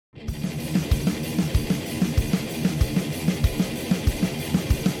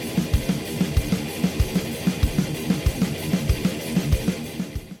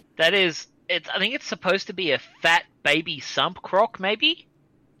That is, I think it's supposed to be a fat baby sump croc, maybe?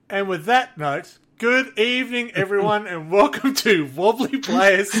 And with that note, good evening, everyone, and welcome to Wobbly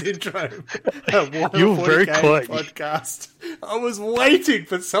Player Syndrome, a You were very 40K quiet. podcast. I was waiting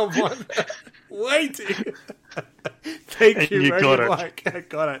for someone. Waiting. Thank you, you got Radio it. Mike. I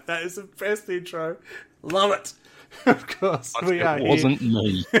got it. That is the best intro. Love it. Of course, we are It wasn't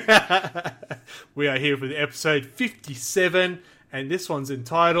me. here. We are here for the episode 57, and this one's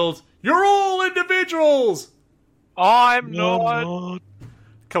entitled "You're All Individuals." I'm not.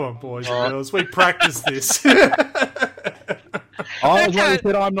 Come on, boys and girls. We practiced this. I was like,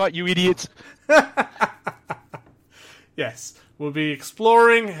 said, I'm not, you idiots. Yes, we'll be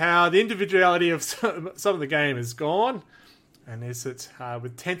exploring how the individuality of some of the game has gone, and is it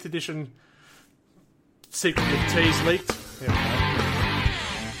with 10th edition Secret of Teas leaked. There we go.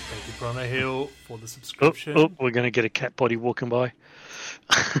 Thank you, Prono Hill, for the subscription. We're going to get a cat body walking by.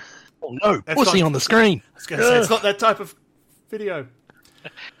 Oh no, That's pussy not- on the screen. I was going to say, it's not that type of video.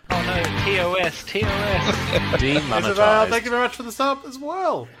 Oh no, TOS. Isabel, thank you very much for the sub as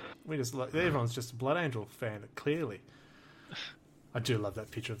well. We just everyone's just a Blood Angel fan, clearly. I do love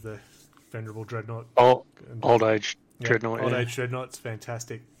that picture of the venerable Dreadnought. Old age Yeah, Dreadnought. Old yeah. Age Dreadnought, it's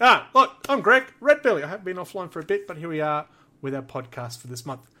fantastic. Look, I'm Greg, Red Belly. I have been offline for a bit, but here we are with our podcast for this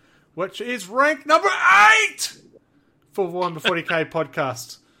month, which is rank number 8 for Warhammer 40k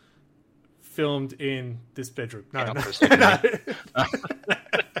podcast, filmed in this bedroom. No.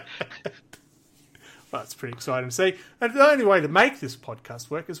 Well, it's pretty exciting to see. And the only way to make this podcast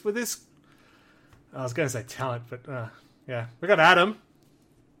work is with this. I was going to say talent, but yeah, we got Adam,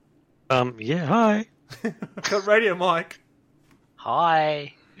 Yeah, hi. we got Radio Mike.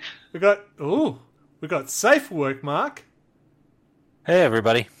 Hi. We got safe for work, Mark, Hey,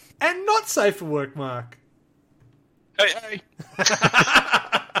 everybody. and not safe for work, Mark. Hey.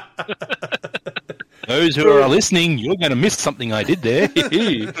 Those who are listening, you're going to miss something I did there.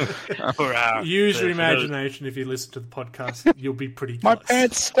 Use your imagination if you listen to the podcast. You'll be pretty My close.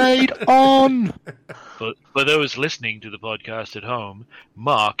 pants stayed on. For those listening to the podcast at home,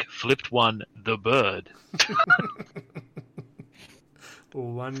 Mark flipped one the bird.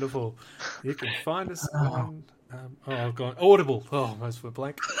 Wonderful. You can find us on. I've gone Audible. Oh, most were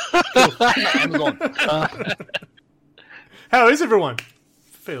blank. Amazon. How is everyone?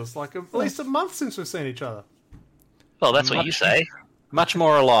 Feels like at least a month since we've seen each other. Well, that's what you say. Much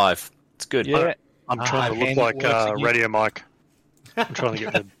more alive. It's good. Yeah. I'm trying to look like Radio Mike. I'm trying to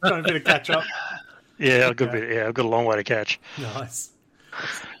get the... Trying a bit of catch up. Yeah, I've got a long way to catch. Nice.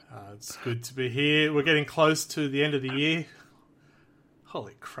 It's good to be here. We're getting close to the end of the year.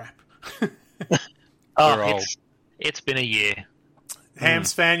 Holy crap. It's been a year.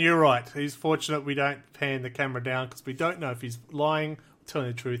 Hams fan, you're right. He's fortunate we don't pan the camera down because we don't know if he's lying or telling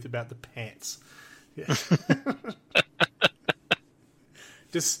the truth about the pants. Yeah.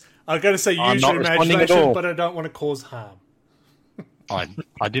 Just, I'm going to say I'm use not your responding at imagination, all. but I don't want to cause harm. I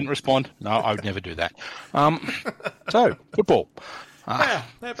didn't respond. No, I would never do that. So, football. Yeah,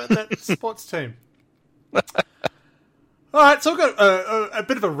 how about that sports team? All right, so I've got a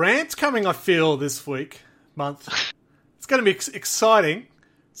bit of a rant coming, I feel, this month. It's going to be exciting,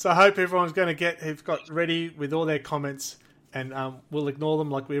 so I hope everyone's going to have got ready with all their comments, and we'll ignore them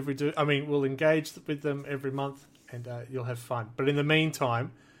like we ever do. I mean, we'll engage with them every month, and you'll have fun. But in the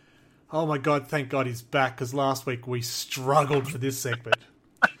meantime, oh my God, thank God he's back, because last week we struggled for this segment.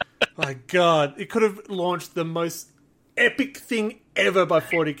 My God, it could have launched the most epic thing ever by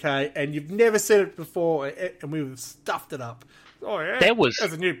 40k, and you've never said it before, and we would have stuffed it up. Oh yeah,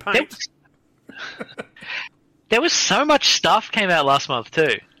 there's a new paint. There was so much stuff came out last month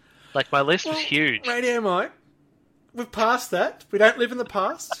too. Like my list was huge. Radio Mike, we've passed that. We don't live in the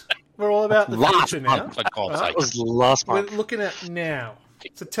past. We're all about the Last future now. month, for God's Right? sake. That was last We're month. looking at now.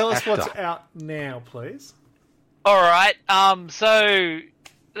 So tell us what's out now, please. All right. So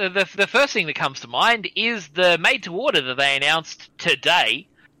the first thing that comes to mind is the made to order that they announced today,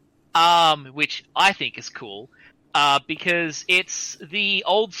 which I think is cool. Because it's the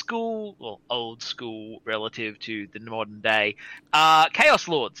old school relative to the modern day, Chaos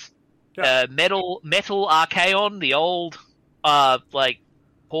Lords. Yeah. Metal Archaon, the old,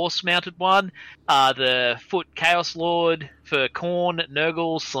 horse-mounted one. The Foot Chaos Lord for Khorne,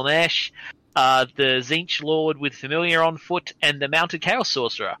 Nurgle, Slaanesh. The Tzeentch Lord with Familiar on foot, and the Mounted Chaos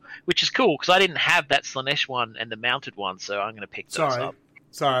Sorcerer, which is cool, because I didn't have that Slaanesh one and the Mounted one, so I'm going to pick those up.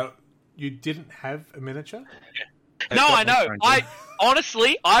 Sorry, you didn't have a miniature? No, I know.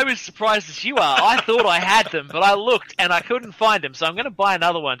 Honestly, I was surprised as you are. I thought I had them, but I looked and I couldn't find them, so I'm going to buy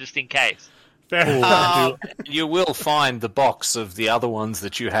another one just in case. Fair enough. You will find the box of the other ones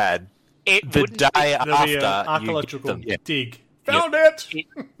that you had It the wouldn't day There'll be an after you get archaeological them. Yeah. dig. Found it!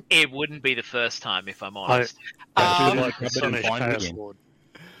 It wouldn't be the first time, if I'm honest. I do Um, like the Slaanesh find Chaos again. Lord.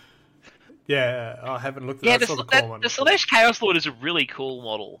 Yeah, I haven't looked at Yeah, that. the I saw the core one. Slaanesh Chaos Lord is a really cool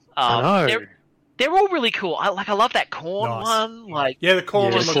model. I know. They're all really cool. I love that corn Nice. one. Like, Yeah, the core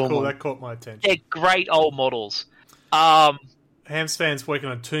Yeah, one the looked core cool. one. That caught my attention. they're great old models. Hams fan's working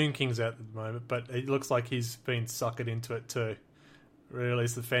on Tomb Kings at the moment, but it looks like he's been suckered into it too.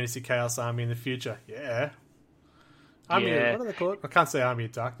 Release the Fantasy Chaos Army in the future. Yeah. Army, Yeah. what are they called? I can't say Army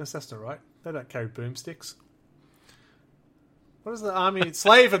of Darkness. That's not right. They don't carry boomsticks. What is the Army?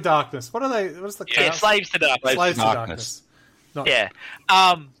 Slave of Darkness. What are they? What is the Yeah, chaos? Slaves to Darkness. Slaves of Darkness. Darkness. Not, Yeah.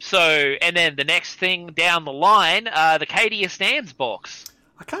 So, and then the next thing down the line, the Cadia Stands box.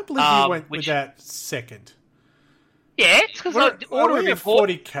 I can't believe you went which- with that second. Yeah, it's because Are order of we a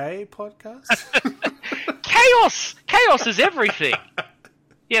importance. 40k podcast? Chaos is everything.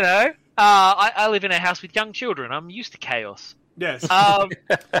 You know, I live in a house with young children. I'm used to chaos. Yes.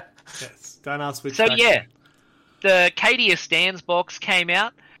 Yes. Don't ask which. So faction. yeah, the Cadia Stands box came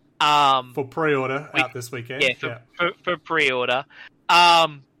out. For pre-order out this weekend. Yeah, for pre-order.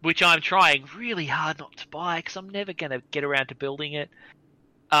 Which I'm trying really hard not to buy because I'm never going to get around to building it.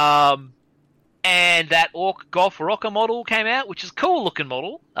 And that Orc Golf Rocker model came out, which is a cool looking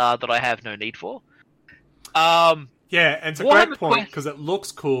model that I have no need for. Yeah, and it's a Warhammer great point Quest- because it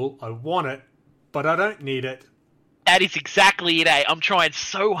looks cool. I want it, but I don't need it. That is exactly it, eh? I'm trying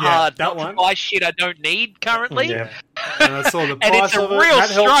so hard that not one. to buy shit I don't need currently. Yeah. And I saw the And price it's a of it. real That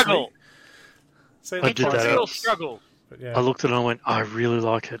helps struggle. me. See I the did It's price a that of real it. struggle. But yeah. I looked at it and I went, I really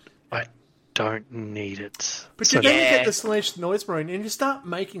like it. I don't need it. But So- then you Yeah. get the Slaanesh Noise Marine and you start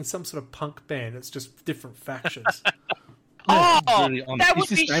making some sort of punk band. It's just different factions. Oh, Really honest. that would Is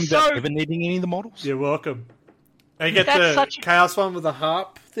this be game so... about ever needing any of the models? You're welcome. And you get That's the such a- Chaos one with the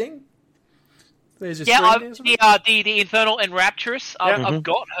harp thing. There's your Yeah, string there or something? the Infernal and Rapturous. Yeah. I've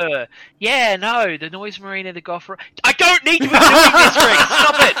got her. Yeah, no, the Noise Marine and the Goffer. I don't need to be doing this, Rick.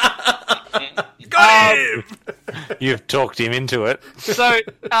 Stop it. Got him! You've talked him into it. So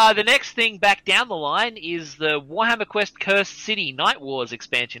the next thing back down the line is the Warhammer Quest Cursed City Night Wars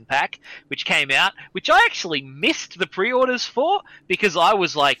expansion pack, which came out, which I actually missed the pre-orders for because I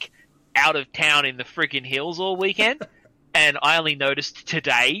was like out of town in the friggin' hills all weekend. And I only noticed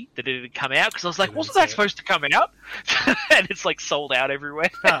today that it had come out because I was like, wasn't that supposed to come out? And it's like sold out everywhere.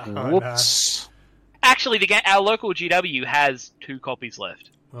 Oh, no. Whoops. Actually, our local GW has 2 copies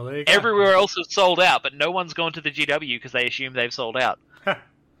left. Well, there you go. Everywhere else is sold out, but no one's gone to the GW because they assume they've sold out.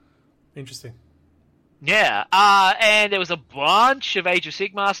 Interesting. Yeah, and there was a bunch of Age of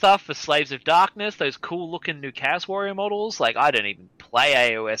Sigmar stuff for Slaves of Darkness, those cool-looking new Chaos Warrior models. Like, I don't even play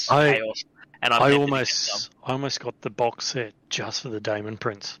AOS Chaos, and I'm I tempted to get almost got the box set just for the Daemon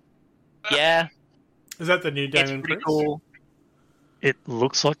Prince. them. Yeah, Is that the new it's Daemon pretty Prince? cool. It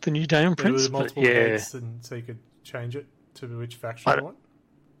looks like the new Daemon There Prince, was but multiple yeah, heads, and so you could change it to which faction you want.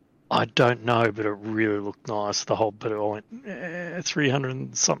 I don't know, but it really looked nice. The whole bit, I went, $300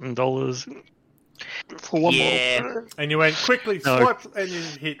 and something for one Yeah. model. And you went quickly, No. swipe, and you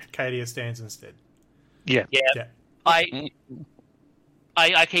hit Cadia Stands instead. Yeah. Yeah. I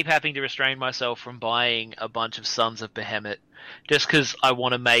keep having to restrain myself from buying a bunch of Sons of Behemoth just because I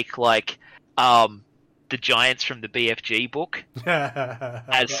want to make, like, the giants from the BFG book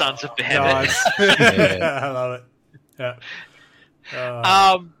as Sons of Behemoth. Nice. Yeah. I love it.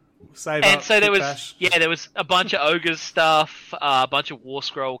 Yeah. Save And up, so there hit was, bash. there was a bunch of Ogres stuff, a bunch of War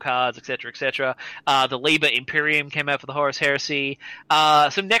Scroll cards, etc., etc. The Liber Imperium came out for the Horus Heresy.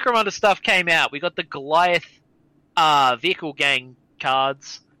 Some Necromunda stuff came out. We got the Goliath Vehicle Gang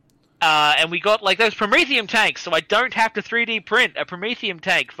cards. And we got, like, those Prometheum tanks, so I don't have to 3D print a Prometheum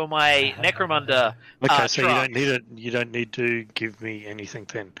tank for my Necromunda Okay, so you truck. don't need it. You don't need to give me anything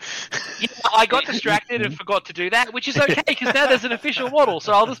then. Yeah, I got distracted and forgot to do that, which is okay, because now there's an official model,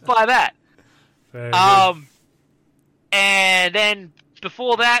 so I'll just buy that. Very good. And then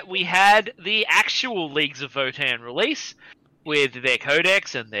before that, we had the actual Leagues of Votan release with their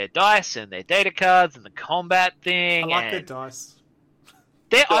codex and their dice and their data cards and the combat I thing. like their and dice.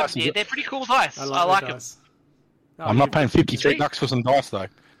 they're pretty cool dice. I I like like their them. dice. I'm not paying $53 for some dice, though.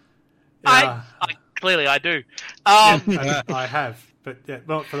 Yeah, Clearly, I do. I have, but yeah,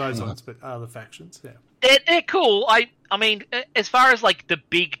 not for those ones, but other factions. Yeah. They're cool. I mean, as far as like the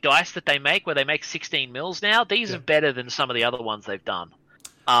big dice that they make, where they make 16 mils now, these Yeah. are better than some of the other ones they've done.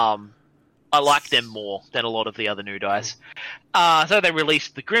 I like them more than a lot of the other new dice. So they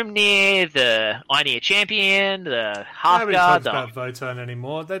released the Grimnir, the Einir Champion, the Nobody talks Halfguard. about Votan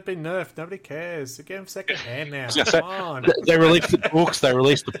anymore. They've been nerfed. Nobody cares. They get them second hand now. So- Come on. They released the books, they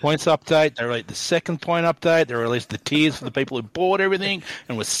released the points update, they released the second point update, they released the tiers for the people who bought everything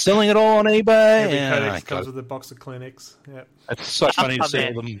and were selling it all on eBay. Every Yeah, codex okay. comes with a box of clinics. Yep. It's so funny to see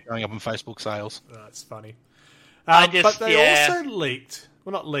man. all them going up on Facebook sales. That's funny. I But just- they yeah. also leaked,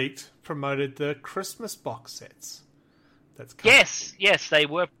 well, not leaked, promoted the Christmas box sets. That's coming. Yes, they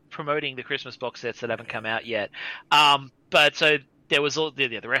were promoting the Christmas box sets that haven't come out yet. But so there was all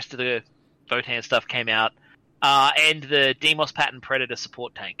the rest of the Votan stuff came out, and the Demos Pattern Predator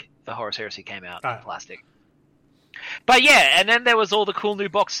support tank for Horus Heresy came out in plastic. But yeah, and then there was all the cool new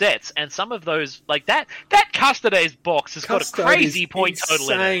box sets, and some of those, like that Custodes box has got a crazy point total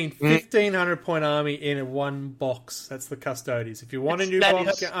in it. Insane. 1,500 point army in a one box. That's the Custodes. If you want a new That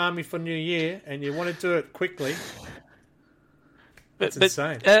box is- your army for New Year and you want to do it quickly, that's But,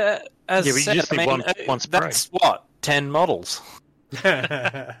 insane. Yeah, but you said, just need one spray. that's what 10 models.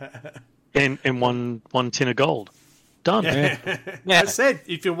 And one tin of gold. Done. I said,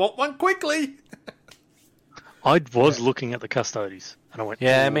 if you want one quickly. I was looking at the Custodes, and I went,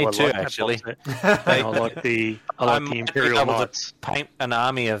 Yeah, "Ooh, me I too, like that actually. box set." And I like the might be Imperial able Knights. to paint an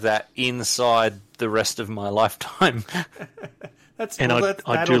army of that inside the rest of my lifetime. That's, And well, I that's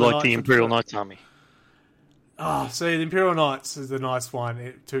do Battle of like Knights the of Imperial Troy. Knights army. Oh, see, the Imperial Knights is a nice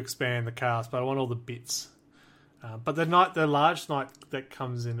one to expand the cast, but I want all the bits. But the large knight that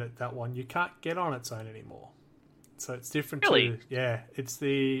comes in at that one, you can't get on its own anymore. So it's different. Really? It's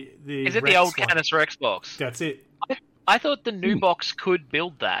the Is it Rex the old one. Canis Rex box? That's it. I thought the new box could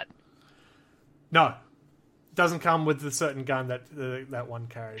build that. No, it doesn't come with the certain gun that that one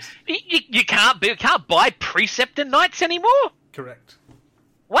carries. You can't buy Preceptor Knights anymore? Correct.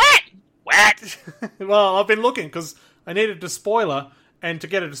 What? Well, I've been looking because I needed a spoiler, and to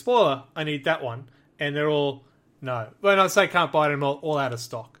get a spoiler, I need that one, and they're all no. When I say can't buy them, all out of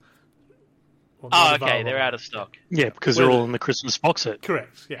stock. Or Oh, not okay, available. they're out of stock. Yeah, because they're all in the Christmas box set.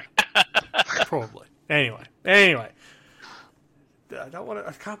 Correct. Yeah. Probably. Anyway, I don't want to.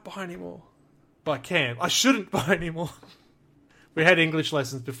 I can't buy anymore. But I can. I shouldn't buy anymore. We had English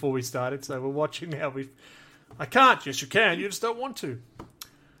lessons before we started, so we're watching how we. I can't. Yes, you can. You just don't want to.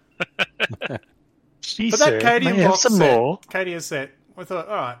 She But said, that Cadian "May I have box some set, more." Cadia set, I thought,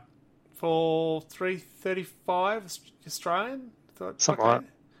 all right, for $3.35 Australian, I thought, Something like that.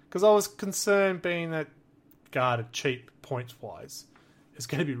 Because I was concerned, being that guarded cheap points wise, it's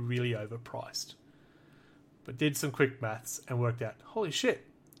going to be really overpriced. But did some quick maths and worked out, holy shit,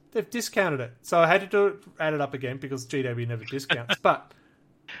 they've discounted it. So I had to add it up again because GW never discounts. But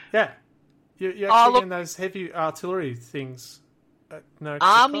yeah, you're actually getting those heavy artillery things. No extra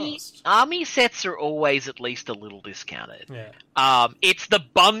cost. Army sets are always at least a little discounted. Yeah. It's the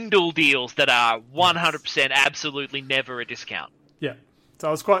bundle deals that are 100% absolutely never a discount. Yeah. So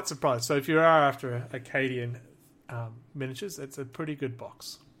I was quite surprised. So if you are after Acadian miniatures, it's a pretty good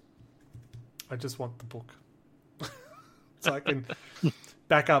box. I just want the book. So I can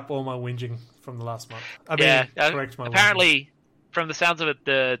back up all my whinging from the last month. Correct my apparently, from the sounds of it,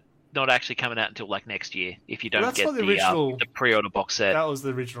 the not actually coming out until like next year if you don't Well, that's get what the original- the pre-order box set. That was the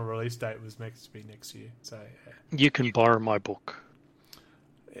original release date, was meant to be next year. So You can borrow my book.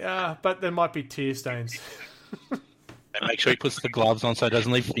 yeah, but there might be tear stains. And make sure he puts the gloves on so it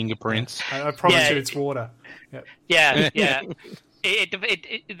doesn't leave fingerprints. I promise Yeah, you, it's water. Yep. Yeah.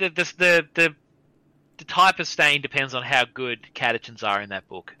 The type of stain depends on how good catechins are in that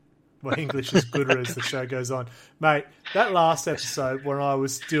book. My English is gooder as the show goes on. Mate, that last episode when I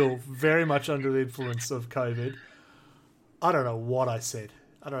was still very much under the influence of COVID, I don't know what I said.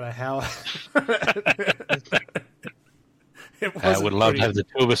 I don't know how. I would love to have the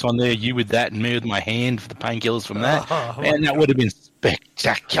two of us on there, you with that and me with my hand for the painkillers from that. Oh, Man, that would have been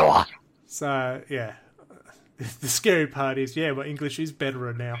spectacular. So, yeah. The scary part is, my English is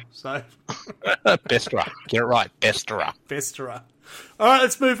betterer now. So, Bestera. Get it right. Bestera. Bestera. All right,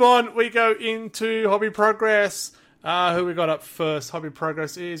 let's move on. We go into Hobby Progress. Who we got up first? Hobby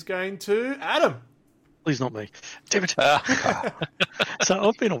Progress is going to Adam. Please not me. Damn it.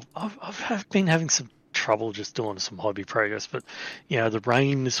 So I've been having some trouble just doing some Hobby Progress, but the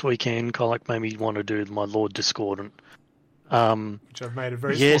rain this weekend kind of like made me want to do my Lord Discordant. Which I've made a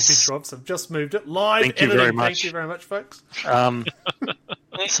very Yes. small picture of, so I've just moved it live. Thank you editing. very much. Thank you very much, folks.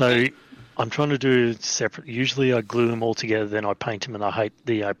 So I'm trying to do separate. Usually I glue them all together, then I paint them, and I hate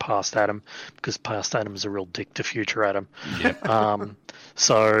the past Adam because past Adam is a real dick to future Adam. Yep.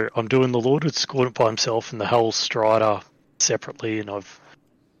 So I'm doing the Lord Discordant by himself and the Hell Strider separately, and I've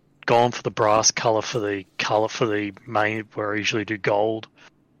gone for the brass colour for the main, where I usually do gold.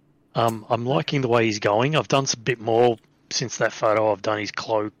 I'm liking the way he's going. I've done a bit more since that photo. I've done his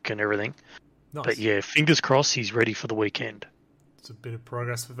cloak and everything. Nice. But yeah, fingers crossed he's ready for the weekend. It's a bit of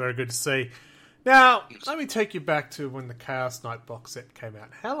progress. Very good to see. Now, let me take you back to when the Chaos Knight box set came out.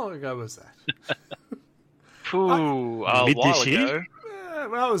 How long ago was that? Ooh, a mid while this year? ago.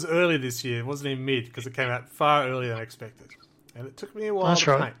 Well, it was early this year. It wasn't even mid, because it came out far earlier than I expected. And it took me a while That's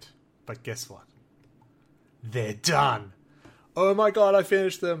to right. paint. But guess what? They're done. Oh my god, I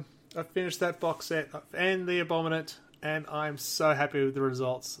finished them. I finished that box set and the Abominant, and I'm so happy with the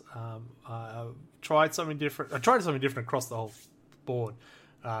results. I tried something different. I tried something different across the whole board.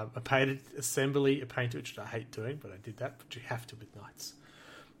 I painted assembly, a painter, which I hate doing, but I did that. But you have to with Knights.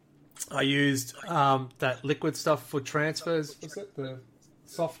 I used that liquid stuff for transfers. What's it? The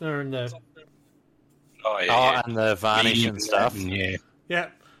softener and the... Oh, yeah. And the varnish and stuff. Yeah. Yeah.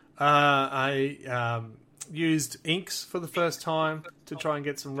 I used inks for the first time to try and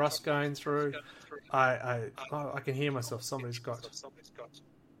get some rust going through. I can hear myself. Somebody's got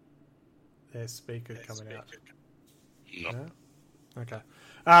their speaker coming out. No. Yeah? Okay.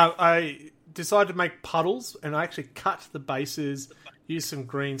 I decided to make puddles, and I actually cut the bases, used some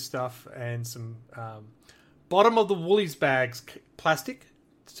green stuff and some bottom of the Woolies bags plastic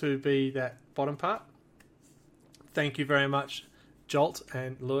to be that bottom part. Thank you very much, Jolt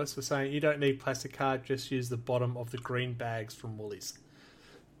and Lewis, for saying you don't need plastic card, just use the bottom of the green bags from Woolies.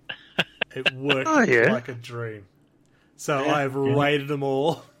 It worked like a dream. So I've raided them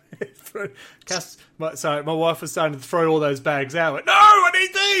all. So my wife was starting to throw all those bags out. I went, no, I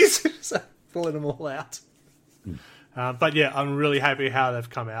need these! So pulling them all out. But yeah, I'm really happy how they've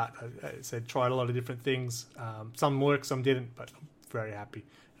come out. I said tried a lot of different things. Some worked, some didn't, but I'm very happy.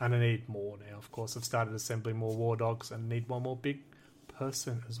 And I need more now, of course. I've started assembling more war dogs and need one more big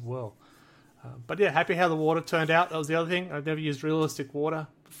person as well. But yeah, happy how the water turned out. That was the other thing. I've never used realistic water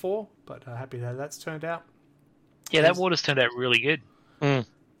before, but happy how that's turned out. Yeah, that water's turned out really good.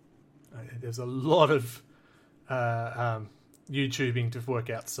 There's a lot of YouTubing to work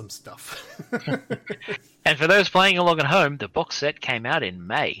out some stuff. And for those playing along at home, the box set came out in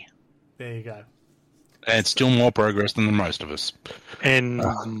May. There you go. And still more progress than the most of us. And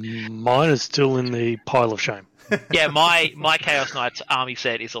mine is still in the pile of shame. Yeah, my Chaos Knights army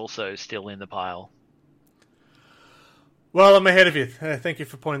set is also still in the pile. Well, I'm ahead of you. Thank you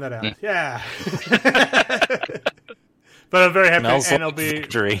for pointing that out. Yeah. But I'm very happy, and I'll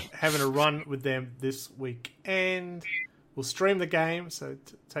be having a run with them this week. And we'll stream the game, so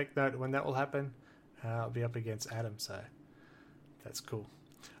take note when that will happen. I'll be up against Adam, so that's cool.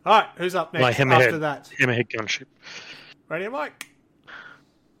 All right, who's up next after that? Hammerhead Gunship. Radio Mike.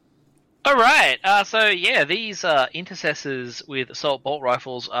 All right. So yeah, these intercessors with assault bolt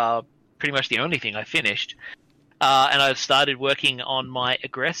rifles are pretty much the only thing I finished, and I've started working on my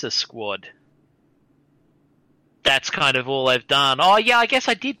aggressor squad. That's kind of all I've done. Oh yeah, I guess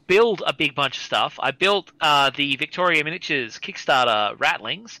I did build a big bunch of stuff. I built the Victoria Miniatures Kickstarter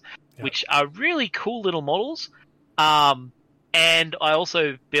Ratlings, which are really cool little models. And I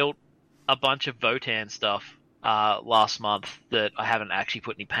also built a bunch of Votan stuff last month that I haven't actually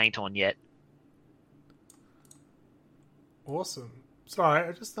put any paint on yet. Awesome. Sorry,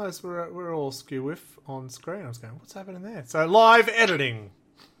 I just noticed we're all skew with on screen. I was going, what's happening there? So live editing.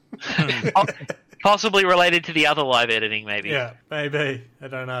 Possibly related to the other live editing, maybe. Yeah, maybe. I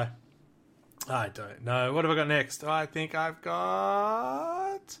don't know. What have I got next? I think I've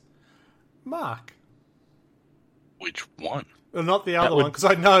got Mark. Which one? Well, not the other one, because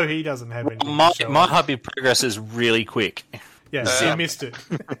I know he doesn't have anything. My hobby progress is really quick. Yes, you missed it.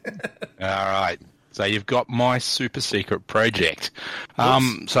 All right. So you've got my super secret project.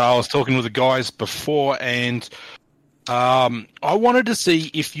 So I was talking with the guys before, and I wanted to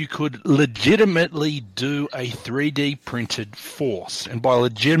see if you could legitimately do a 3D printed force. And by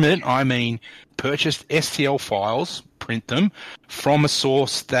legitimate, I mean purchase STL files, print them from a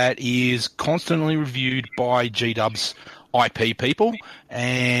source that is constantly reviewed by G-Dub's IP people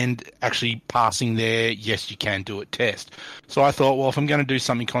and actually passing their yes you can do it test. So I thought, well, if I'm going to do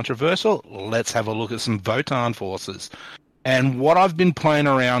something controversial, let's have a look at some Votan forces. And what I've been playing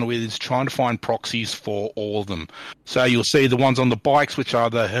around with is trying to find proxies for all of them. So you'll see the ones on the bikes, which are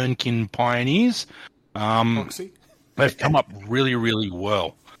the Hernkin Pioneers. Proxy? They've come up really, really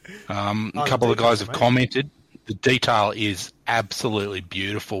well. A couple of guys have commented. The detail is absolutely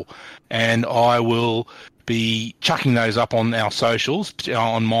beautiful. And I will be chucking those up on our socials,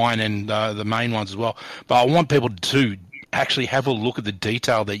 on mine and the main ones as well. But I want people to actually have a look at the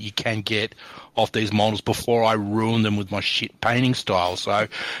detail that you can get off these models before I ruin them with my shit painting style. So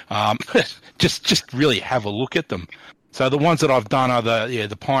just really have a look at them. So the ones that I've done are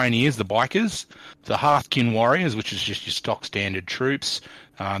the Pioneers, the Bikers, the Hearthkin Warriors, which is just your stock standard troops.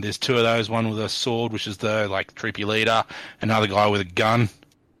 There's 2 of those, one with a sword, which is the troopy leader, another guy with a gun.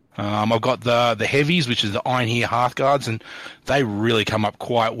 I've got the Heavies, which is the Iron Here Hearthguards, and they really come up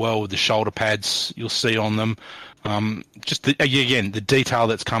quite well with the shoulder pads you'll see on them. Again, the detail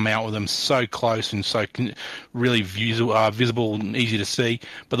that's come out with them, so close and so really visible and easy to see.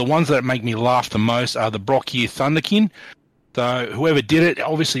 But the ones that make me laugh the most are the Brockier Thunderkin. So whoever did it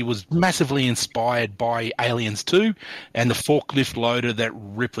obviously was massively inspired by Aliens 2 and the forklift loader that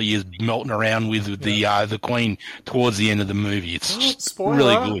Ripley is melting around with the Queen towards the end of the movie. It's just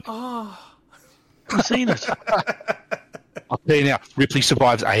really good. I've seen it. I'll tell you now, Ripley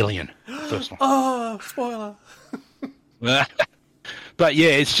survives Alien. First one. Oh, spoiler. But yeah,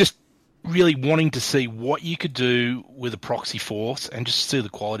 it's just really wanting to see what you could do with a proxy force and just see the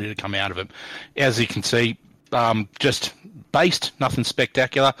quality to come out of it. As you can see, just based, nothing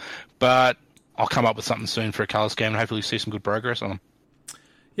spectacular, but I'll come up with something soon for a colour scheme and hopefully see some good progress on them.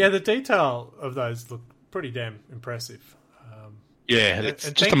 Yeah, the detail of those look pretty damn impressive. Yeah,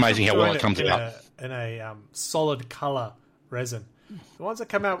 it's just amazing how well it comes out. In a solid colour resin. The ones that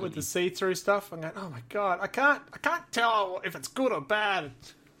come out with the see-through stuff, I'm going, oh my god, I can't tell if it's good or bad.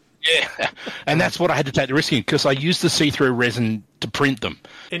 Yeah, and that's what I had to take the risk in, because I used the see-through resin to print them.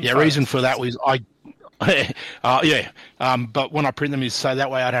 The reason for that was but when I print them is so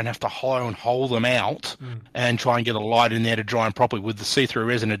that way I don't have to hollow and hole them out and try and get a light in there to dry them properly. With the see-through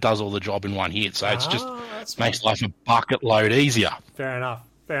resin, it does all the job in one hit, so it's just makes life a bucket load easier. Fair enough.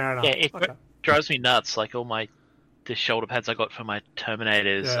 Yeah, it drives me nuts. Like the shoulder pads I got for my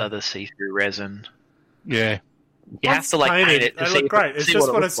Terminators are the see-through resin. Yeah. You have to paint it. They look great. It's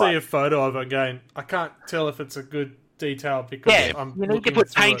just when I see a photo of it going, I can't tell if it's a good detail because I'm you need to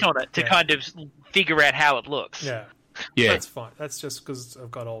put paint on it to kind of figure out how it looks. Yeah. That's fine. That's just because I've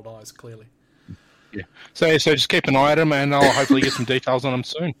got old eyes, clearly. Yeah. So just keep an eye at them, and I'll hopefully get some details on them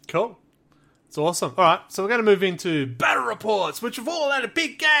soon. Cool. It's awesome. All right, so we're going to move into battle reports, which have all had a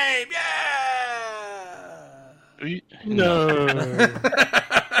big game. Yeah. No.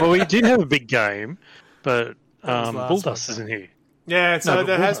 Well, we did have a big game, but Bulldust isn't here. Yeah, so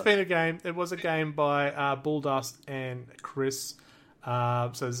there has been a game. There was a game by Bulldust and Chris.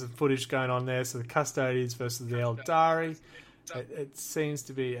 So there's some footage going on there. So the Custodians versus the Eldari. It seems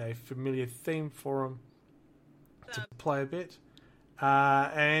to be a familiar theme for them to play a bit.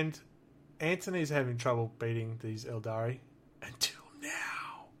 And Anthony's having trouble beating these Eldari until now.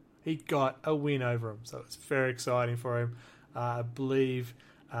 He got a win over them, so it's very exciting for him. I believe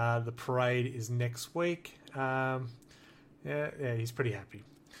the parade is next week. Yeah, he's pretty happy.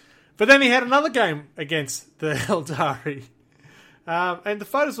 But then he had another game against the Eldari. And the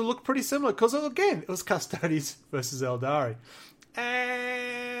photos will look pretty similar because, again, it was Custodians versus Eldari.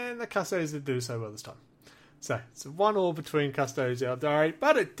 And the Custodians didn't do so well this time. So it's 1-1 between Custodians and Eldari.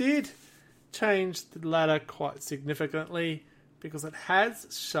 But it did change the ladder quite significantly because it has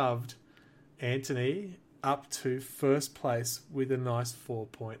shoved Anthony up to first place with a nice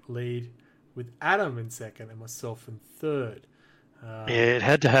 4-point lead, with Adam in second and myself in third. Yeah, it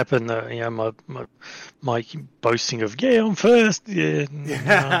had to happen. My boasting of I'm first. Yeah.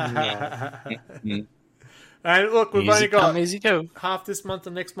 And look, we've only got half this month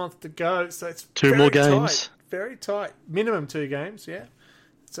and next month to go, so it's two more games. Very tight. Minimum 2 games, yeah.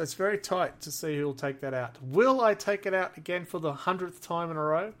 So it's very tight to see who'll take that out. Will I take it out again for the 100th time in a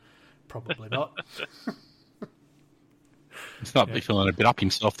row? Probably not. He's not feeling a bit up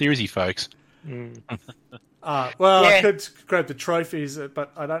himself there, is he, folks? I could grab the trophies,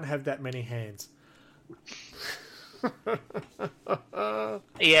 but I don't have that many hands.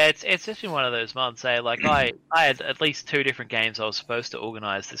 It's just been one of those months. I had at least 2 different games I was supposed to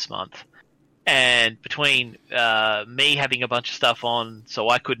organise this month, and between me having a bunch of stuff on, so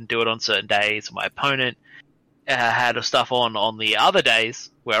I couldn't do it on certain days. My opponent had stuff on the other days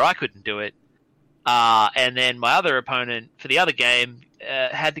where I couldn't do it, and then my other opponent for the other game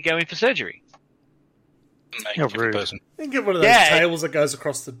had to go in for surgery. You can get one of those tables that goes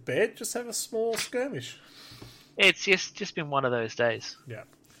across the bed. Just have a small skirmish. It's just been one of those days. Yeah.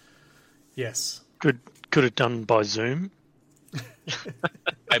 Yes. Could have done by Zoom.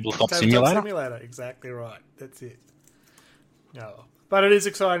 Tabletop simulator. Exactly right. That's it. No. But it is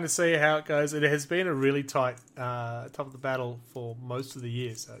exciting to see how it goes. It has been a really tight top of the battle for most of the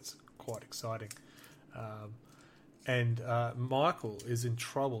year, so it's quite exciting. And Michael is in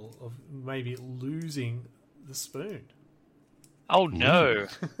trouble of maybe losing the spoon. Oh no!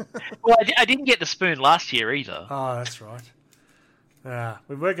 Well, I didn't get the spoon last year either. Oh, that's right.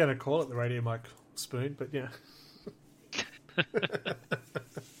 We were going to call it the Radio Mike spoon, but yeah.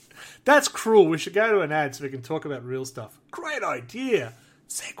 That's cruel. We should go to an ad so we can talk about real stuff. Great idea.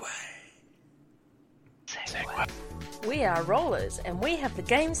 Segway. We are Rollers, and we have the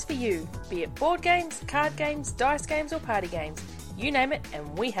games for you. Be it board games, card games, dice games, or party games. You name it,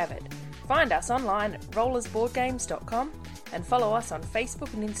 and we have it. Find us online at rollersboardgames.com and follow us on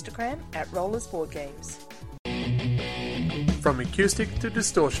Facebook and Instagram at rollersboardgames. From acoustic to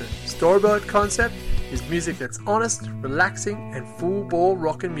distortion, Storyboard Concept is music that's honest, relaxing, and full ball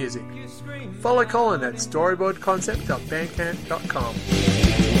rockin' music. Follow Colin at storyboardconcept.bandcamp.com.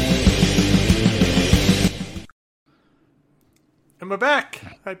 And we're back.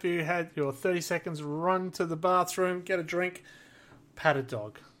 Hope you had your 30 seconds run to the bathroom, get a drink, pat a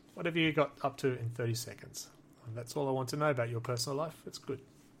dog. Whatever you got up to in 30 seconds. And that's all I want to know about your personal life. It's good.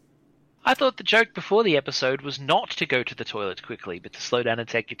 I thought the joke before the episode was not to go to the toilet quickly, but to slow down and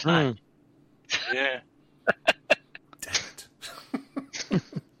take your time. Yeah. Damn it.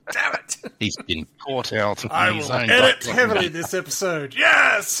 Damn it. He's been caught out. I in his will own edit butt. heavily this episode.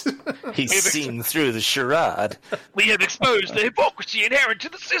 Yes! He's seen through the charade. We have exposed the hypocrisy inherent to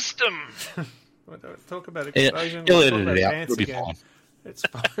the system. We don't talk about Yeah, explosion. he'll we'll talk edit about it out. dance It'll be again. fine. It's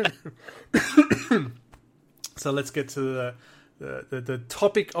fine. So let's get to the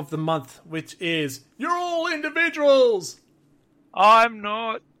topic of the month, which is you're all individuals. I'm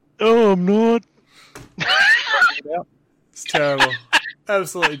not. Oh, I'm not. It's terrible,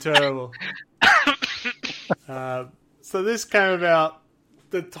 absolutely terrible. So this came about.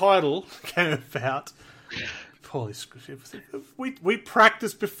 The title came about. Holy script! We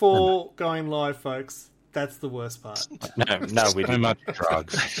practiced before going live, folks. That's the worst part. No, we So didn't. much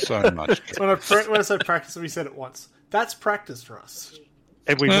drugs. So much drugs. When I say practice, we said it once. That's practice for us.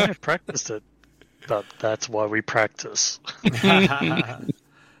 And we might have practiced it, but that's why we practice.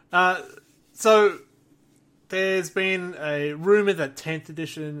 So there's been a rumor that 10th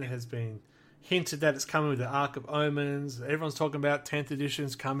edition has been hinted that it's coming with the Ark of Omens. Everyone's talking about 10th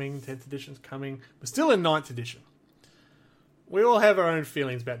edition's coming. 10th edition's coming. We're still in 9th edition. We all have our own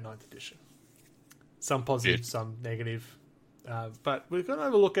feelings about 9th edition. Some positive, some negative. But we're going to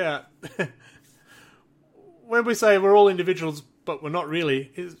have a look at... when we say we're all individuals, but we're not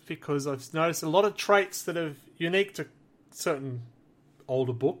really, is because I've noticed a lot of traits that are unique to certain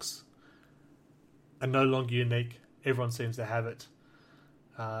older books are no longer unique. Everyone seems to have it.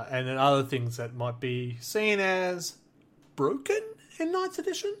 And then other things that might be seen as broken in 9th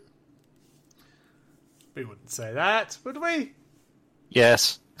edition. We wouldn't say that, would we?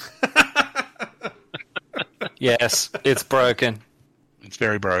 Yes. Yes, it's broken. It's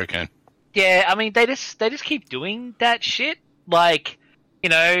very broken. Yeah, I mean they just keep doing that shit. Like, you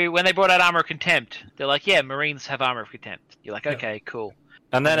know, when they brought out Armor of Contempt, they're like, yeah, Marines have Armor of Contempt. You're like, okay, cool.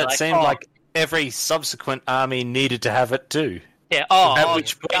 And then And it like, seemed oh. like every subsequent army needed to have it too. Yeah. At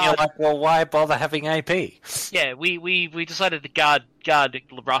which point you're like, well, why bother having AP? yeah, we decided the guard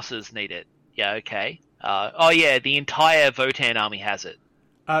Russes need it. Yeah, okay. Yeah, the entire Votan army has it.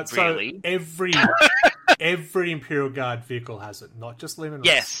 Really? So every Imperial Guard vehicle has it, not just Leman Russ.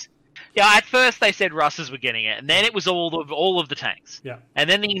 Yes. Yeah, at first they said Russes were getting it, and then it was all of the tanks. Yeah. And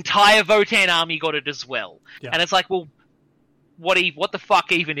then the entire Votan army got it as well. Yeah. And it's like, well, what the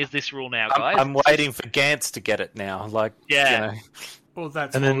fuck even is this rule now, guys? I'm waiting for Gantz to get it now. Like, Yeah. you know. Well,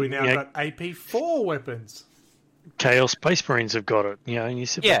 that's And why then, we now yeah. got AP4 weapons. Chaos Space Marines have got it. You know, and you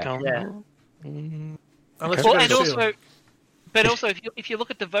sit back going, yeah. Unless Well, you're and gonna shield. also, but also, if you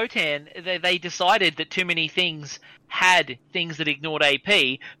look at the Votan, they decided that too many things had things that ignored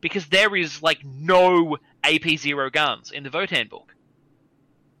AP because there is like no AP0 guns in the Votan book.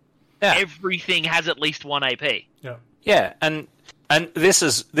 Yeah. Everything has at least one AP. Yeah. Yeah, and this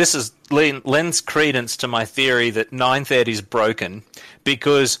lends credence to my theory that 9th is broken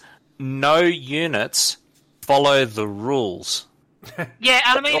because no units follow the rules. Yeah,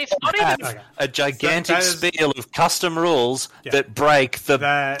 and I mean it's not even. Okay. A gigantic So that is- spiel of custom rules Yeah. that break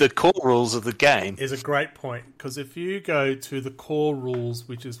That- the core rules of the game. Is a great point, because if you go to the core rules,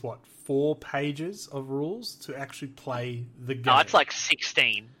 which is 4 pages of rules to actually play the game. No, it's like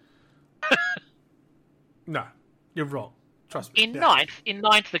 16. No, you're wrong. Trust me. In Yeah.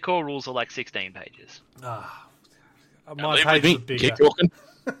 ninth, the core rules are like 16 pages. My Leave pages with are me. bigger. Keep talking.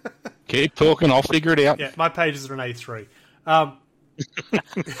 Keep talking. I'll figure it out. Yeah, my pages are an A3.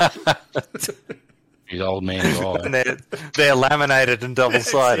 He's old man guy. And they're laminated and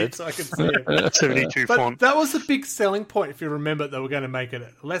double-sided. So I can see it. 72 But font. that was the big selling point. If you remember, they were going to make it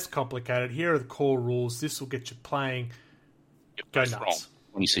less complicated. Here are the core rules. This will get you playing. Go Both wrong. nuts.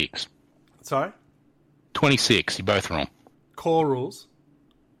 26. Sorry? 26. You're both wrong. Core rules.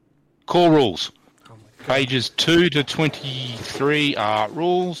 Core rules. Oh my God. Pages 2 to 23 are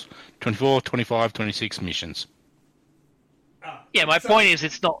rules. 24, 25, 26 missions. Yeah, my point is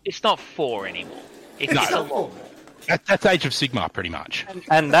it's not 4 anymore. It's No. it's a lot. That's Age of Sigmar, pretty much.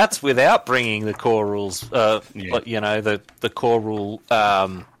 And that's without bringing the core rules, Yeah. the core rule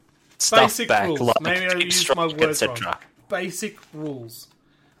stuff Basic back, rules. like Maybe I keep used strike, my words wrong. etc. Basic rules.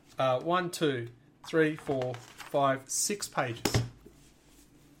 1, 2, 3, 4, 5, 6 pages.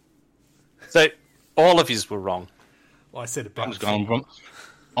 So all of yous were wrong. Well, I said it I'm back.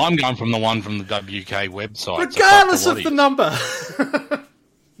 going from the one from the WK website. Regardless so of the number.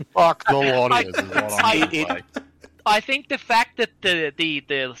 fuck the lot is what I'm going to say. I think the fact that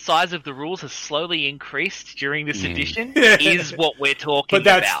the size of the rules has slowly increased during this edition Yeah. is what we're talking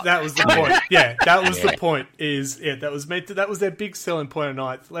But about. that was the point. Yeah, that was Yeah. the point. That was their big selling point of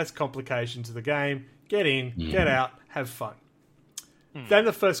night. Less complication to the game. Get in, get out, have fun. Then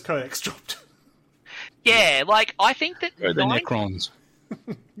the first codex dropped. Yeah, like I think that The ninth Necrons.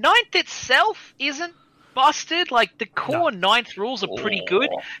 itself isn't busted. Like the core ninth rules are pretty good.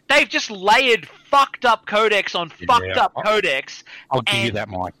 They've just layered fucked up codex on fucked up codex. I'll give you and- that,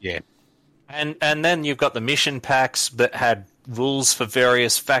 Mike, yeah. And then you've got the mission packs that had rules for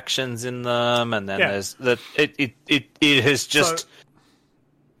various factions in them, and then Yeah. there's that it has just So-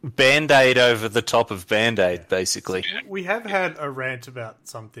 Band-Aid over the top of Band-Aid, basically. We have had a rant about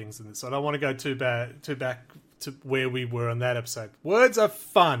some things in this, so I don't want to go too back to where we were on that episode. Words are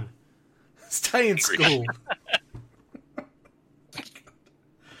fun. Stay in school. I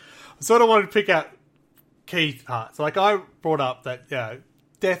sort of wanted to pick out key parts. Like I brought up that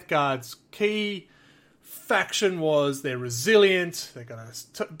Death Guard's key faction was they're resilient, they've got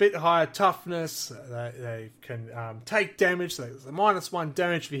a bit higher toughness, they can take damage, so there's a -1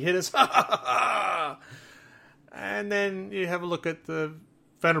 damage if you hit us. And then you have a look at the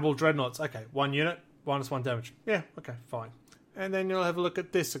Venerable Dreadnoughts. Okay, 1 unit, -1 damage. Yeah, okay, fine. And then you'll have a look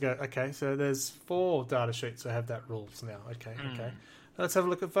at this. Okay, so there's 4 data sheets that have that rules now. Okay. Let's have a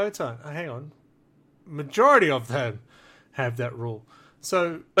look at Votan. Oh, hang on. Majority of them have that rule.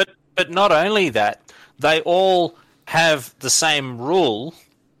 So But not only that, they all have the same rule,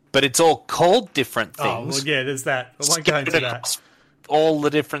 but it's all called different oh, things. well, yeah, there's that. I won't go into scattered that. across all the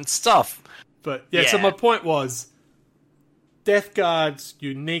different stuff. But yeah, so Yeah. my point was Death Guard's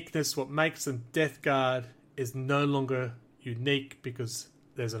uniqueness, what makes them Death Guard, is no longer unique because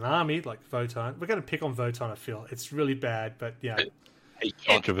there's an army like Votan. We're going to pick on Votan, I feel. It's really bad, but yeah.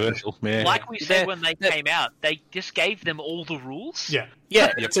 Controversial, yeah. Like we said They're- when they came out, they just gave them all the rules. Yeah.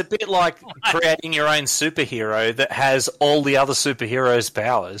 Yeah, it's a bit like creating your own superhero that has all the other superheroes'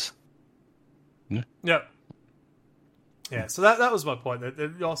 powers. Yep. Yeah, so that was my point. They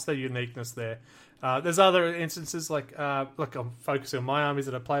lost their uniqueness there. There's other instances like look, I'm focusing on my armies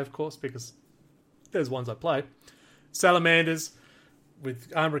that I play, of course, because there's ones I play. Salamanders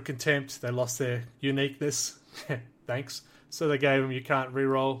with Armor of Contempt, they lost their uniqueness. Thanks. So they gave them you can't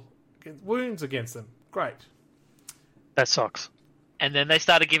reroll wounds against them. Great. That sucks. And then they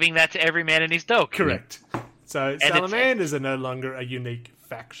started giving that to every man in his dog. Correct. So it's- Salamanders are no longer a unique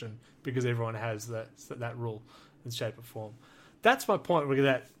faction because everyone has that rule in shape or form. That's my point with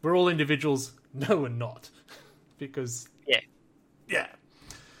that. We're all individuals. No, we're not. Because, yeah.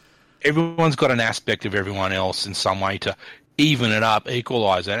 Everyone's got an aspect of everyone else in some way to even it up,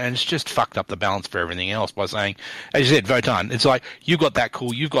 equalise it, and it's just fucked up the balance for everything else by saying, as you said, Votan, it's like, you've got that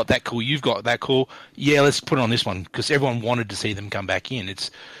cool, you've got that cool, you've got that cool, yeah, let's put it on this one, because everyone wanted to see them come back in.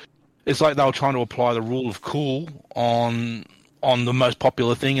 It's like they were trying to apply the rule of cool on the most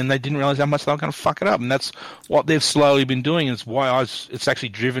popular thing, and they didn't realise how much they were going to fuck it up, and that's what they've slowly been doing, and it's why it's actually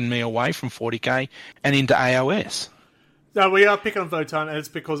driven me away from 40k and into AOS. No, we are picking on Votan, and it's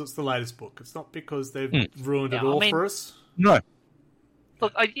because it's the latest book. It's not because they've ruined it Yeah, all I mean- for us. No.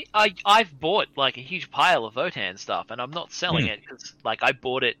 Look, I've bought like a huge pile of Votan stuff, and I'm not selling it because like I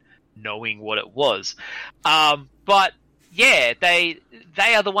bought it knowing what it was. But yeah, they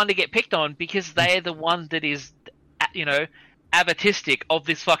are the one to get picked on because they are the one that is, avatistic of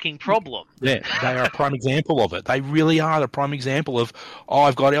this fucking problem. Yeah, they are a prime example of it. They really are the prime example of,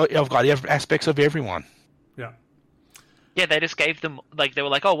 I've got aspects of everyone. Yeah. Yeah, they just gave them like they were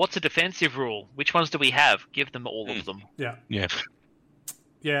like, oh, what's a defensive rule? Which ones do we have? Give them all of them. Yeah. Yeah.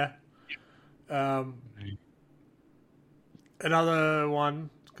 Yeah. Another one,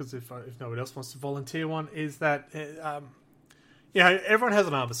 because if nobody else wants to volunteer one, is that everyone has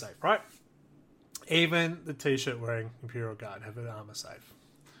an armor safe, right? Even the t-shirt wearing Imperial Guard have an armor safe.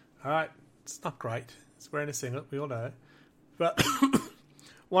 All right, it's not great. It's wearing a singlet, we all know. But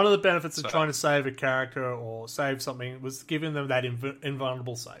one of the benefits of trying to save a character or save something was giving them that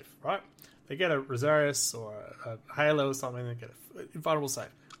invulnerable save, right? They get a Rosarius or a Halo or something, they get an invulnerable save.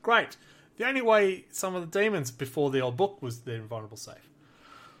 Great. The only way some of the demons before the old book was the invulnerable save.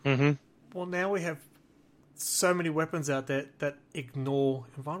 Mm-hmm. Well, now we have so many weapons out there that ignore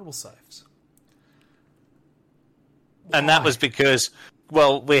invulnerable saves. And that was because,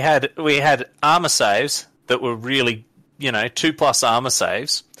 well, we had armor saves that were really, 2+ armor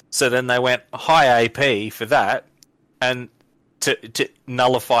saves. So then they went high AP for that, and to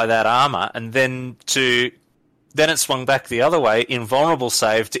nullify that armor, and then it swung back the other way, invulnerable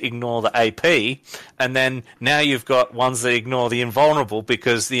save to ignore the AP, and then now you've got ones that ignore the invulnerable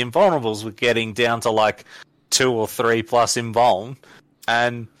because the invulnerables were getting down to like 2 or 3+ invuln,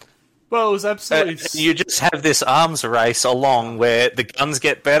 and well, it was absolutely. You just have this arms race along where the guns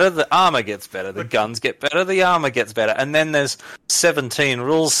get better, the armor gets better, the guns get better, the armor gets better, and then there's 17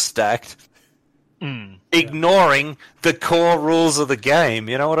 rules stacked, ignoring the core rules of the game.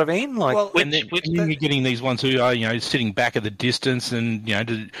 You know what I mean? Like, Well, And then you're getting these ones who are, sitting back at the distance and,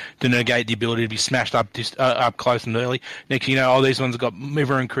 to negate the ability to be smashed up up close and early. Next thing you know, these ones have got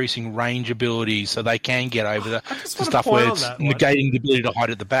ever-increasing range abilities, so they can get over the just want to stuff point where on it's that one. negating the ability to hide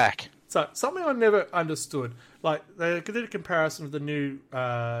at the back. So, something I never understood. Like, they did a comparison of the new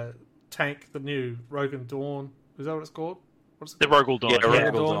tank, the new Rogan Dawn. Is that what it's called? What's it The called? Rogel Dawn. Yeah, Rogan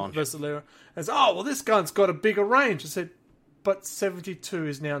Rogel Dawn Dawn. versus Lyra. And so, well, this gun's got a bigger range. I said, but 72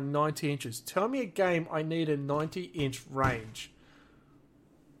 is now 90 inches. Tell me a game I need a 90-inch range.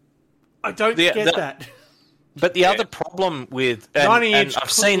 I don't get that. but the other problem with 90-inch and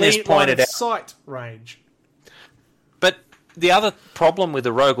I've seen this pointed out. sight range. But the other problem with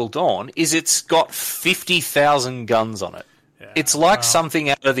the Rogel Dawn is it's got 50,000 guns on it. Yeah. It's like something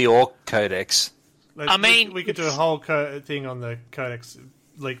out of the Orc Codex. I mean- we could do a whole thing on the Codex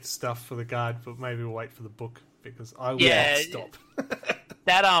leaked stuff for the Guard, but maybe we'll wait for the book because I will not stop.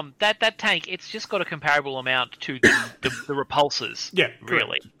 That tank, it's just got a comparable amount to the repulsors. Yeah,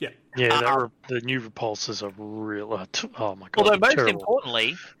 really. correct. Yeah. Yeah, the new repulsors are real. Oh my god! Although they're most terrible.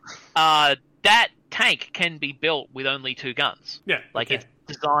 importantly, that tank can be built with only 2 guns. Yeah. Like okay.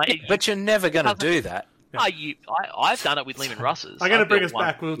 it's designed. But you're never going to do that. I've done it with Lehman Russes. I'm going to I've bring built us one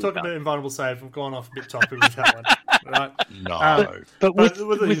back. We'll with talk 2 about guns. invulnerable save. We've gone off a bit topic with that one. Right? No. But With the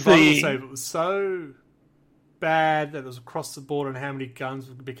with invulnerable the save, it was so bad that it was across the board on how many guns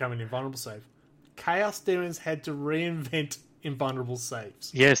would become an invulnerable save. Chaos Demons had to reinvent invulnerable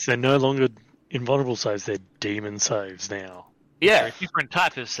saves. yes, they're no longer invulnerable saves; they're demon saves now. They're Yeah. a different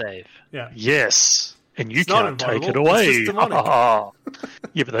type of save. Yeah. Yes, and you It's not can't take it invulnerable, it's away. just demonic.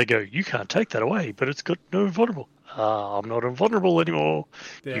 Yeah, but they go, you can't take that away, but it's got no invulnerable. I'm not invulnerable anymore.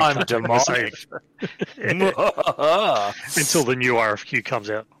 Yeah. I'm Can't take my demonic. save. Until the new RFQ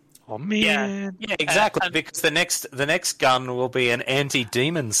comes out. Oh man. Yeah, exactly. And- because the next gun will be an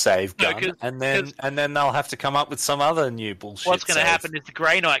anti-demon save No, gun, 'cause- and then they'll have to come up with some other new bullshit. What's going to save. happen is the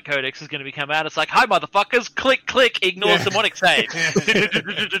Grey Knight Codex is going to be come out. It's like, hi, motherfuckers, click, click, ignore Yeah. demonic save.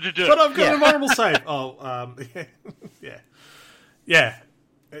 But I've got an invulnerable save. Oh, yeah.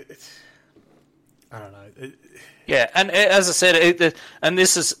 I don't know. Yeah, and as I said, and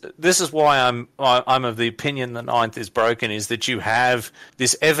this is why I'm of the opinion the 9th is broken, is that you have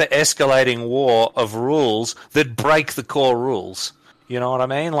this ever escalating war of rules that break the core rules. You know what I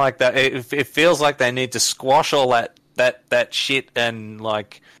mean? Like that, it feels like they need to squash all that shit and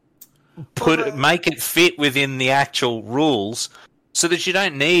like make it fit within the actual rules, so that you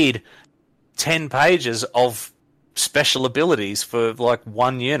don't need 10 pages of special abilities for like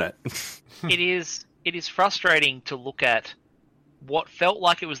one unit. It is frustrating to look at what felt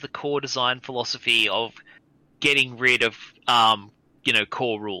like it was the core design philosophy of getting rid of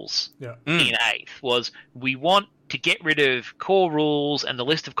core rules Yeah. in 8th was we want to get rid of core rules and the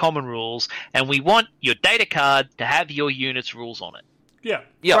list of common rules, and we want your data card to have your unit's rules on it. Yeah.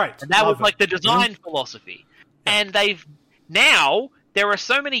 Yeah. Great. And that was Love like it. the design philosophy. And there are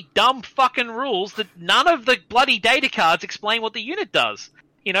so many dumb fucking rules that none of the bloody data cards explain what the unit does.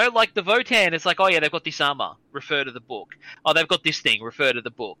 You know, like the Votan, it's like, oh yeah, they've got this armor, refer to the book. Oh, they've got this thing, refer to the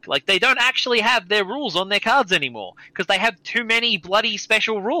book. Like, they don't actually have their rules on their cards anymore, because they have too many bloody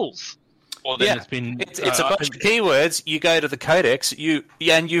special rules. Or then Yeah. it's been. It's a bunch of keywords. You go to the codex, you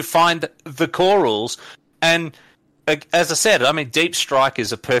find the core rules, and as I said, I mean, Deep Strike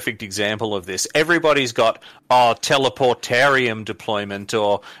is a perfect example of this. Everybody's got teleportarium deployment,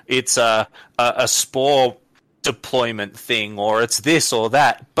 or it's a spore deployment thing, or it's this or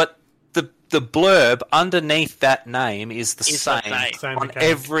that, but the blurb underneath that name is the It's the same same on mechanic.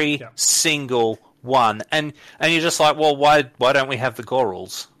 every Yeah. single one, and you're just like, well, why don't we have the core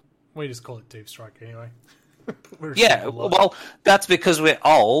rules? We just call it Deep Strike anyway. We're a Yeah, simple lot. well, that's because we're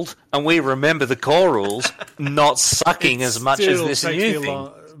old and we remember the core rules not sucking as much as Still this takes new me a thing.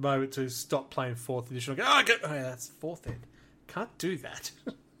 long moment to stop playing 4th edition. I go, oh, yeah, that's 4th ed. Can't do that.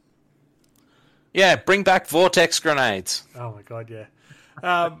 Yeah, bring back vortex grenades. Oh my god, yeah.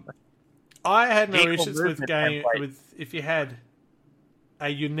 I had no Equal issues with movement game template. with if you had a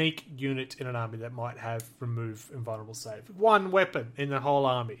unique unit in an army that might have remove invulnerable save. One weapon in the whole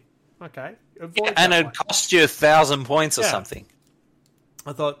army. Okay, avoid And that it one. cost you 1,000 points or Yeah. something.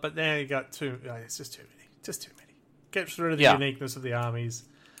 I thought, but now you got two. Oh, it's just too many. Just too many. Gets rid of the Yeah. uniqueness of the armies.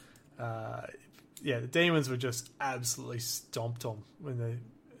 Yeah, the demons were just absolutely stomped on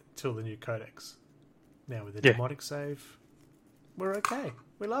until the new codex. Now with the Yeah. demonic save, we're okay.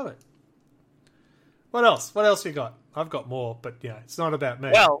 We love it. What else? What else you got? I've got more, but yeah, it's not about me.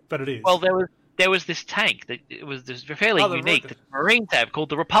 Well- but it is. Well, there was this tank that it was fairly Oh, the unique Ru- that the Marines have called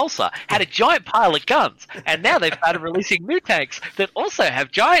the Repulsor. Had a giant pile of guns, and now they've started releasing new tanks that also have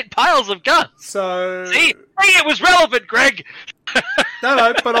giant piles of guns. So See, it was relevant, Greg.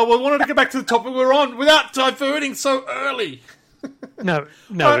 no, but I wanted to get back to the topic we're on without diverting so early. No.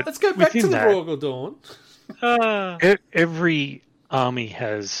 All right, let's go back to within the that, Royal Dawn. Every army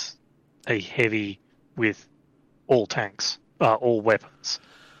has a heavy with all tanks, all weapons,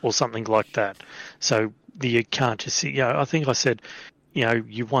 or something like that. So you can't just see. I think I said,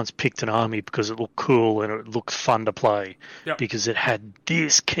 you once picked an army because it looked cool and it looked fun to play Yep. because it had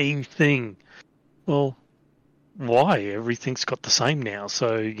this key thing. Well, why? Everything's got the same now.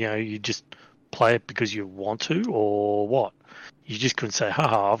 So you just play it because you want to, or what? You just couldn't say,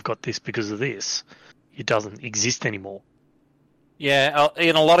 haha, I've got this because of this. It doesn't exist anymore. Yeah,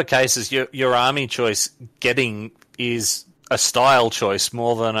 in a lot of cases, your army choice is a style choice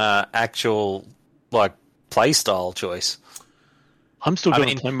more than a actual play style choice. I'm still I going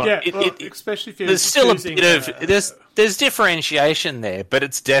mean, to play my... Yeah, it- well, it- especially if you're There's still a choosing, bit of there's differentiation there, but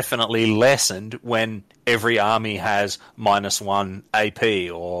it's definitely lessened when every army has -1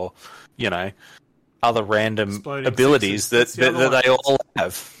 AP or other random Exploding abilities sixes. that That's the other they one. all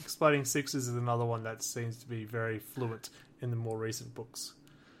have. Exploding Sixes is another one that seems to be very fluent in the more recent books.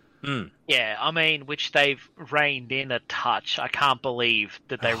 Yeah, I mean, which they've reined in a touch. I can't believe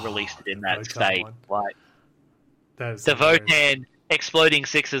that they released it in the that Votan state. one. Like That is the hilarious. Votan exploding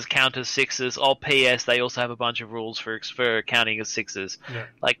sixes counters sixes. Oh, P.S. They also have a bunch of rules for counting as sixes. Yeah,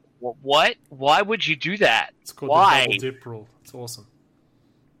 Like what? Why would you do that? it's called Why? the double dip rule. It's awesome.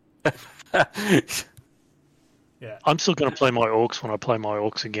 Yeah, I'm still going to play my orcs when I play my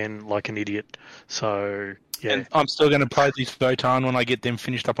orcs again like an idiot. So, yeah. And I'm still going to play these Votan when I get them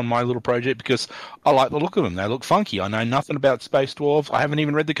finished up on my little project because I like the look of them. They look funky. I know nothing about Space Dwarves. I haven't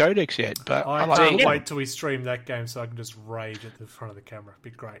even read the Codex yet, but I I like the can't look of wait them. till we stream that game so I can just rage at the front of the camera. It'd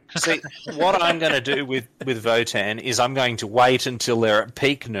be great. See, what I'm going to do with Votan is I'm going to wait until they're at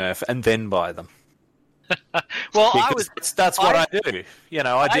peak nerf and then buy them. Well, I Because was, that's what I- I do.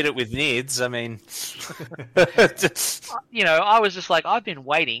 I did it with Nids. I mean, I was just like, I've been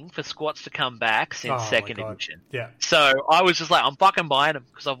waiting for squats to come back since Oh my second God. edition. Yeah, So I was just like, I'm fucking buying them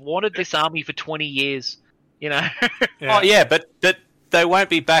because I've wanted this army for 20 years. yeah. oh yeah, but they won't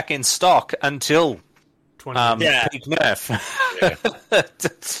be back in stock until 20 Yeah. peak nerf.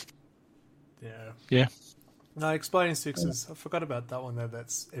 Yeah. No, Exploding Sixes. I forgot about that one, though.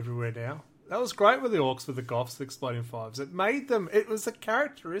 That's everywhere now. That was great with the Orcs, with the Goths, the Exploding Fives. It made them... It was a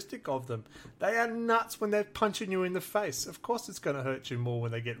characteristic of them. They are nuts when they're punching you in the face. Of course it's going to hurt you more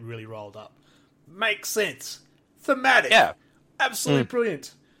when they get really rolled up. Makes sense. Thematic. Yeah. Absolutely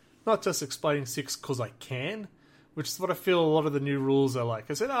brilliant. Not just Exploding Six because I can, which is what I feel a lot of the new rules are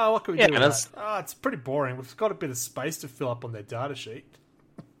like. I said, what can we Yeah, do with that's- that? Oh, it's pretty boring. We've got a bit of space to fill up on their data sheet.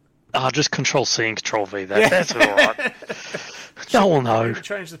 Just Control C and Control V. That's all right. No one will know. Maybe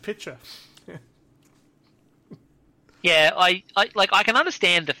change the picture. Yeah, I can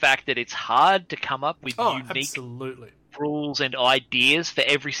understand the fact that it's hard to come up with Oh, unique absolutely. rules and ideas for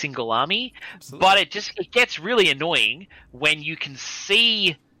every single army, Absolutely. but it gets really annoying when you can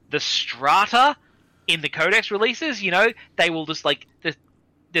see the strata in the codex releases. They will just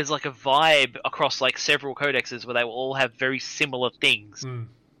there's like a vibe across like several codexes where they will all have very similar things, and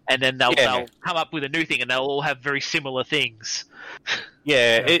then they'll come up with a new thing and they'll all have very similar things.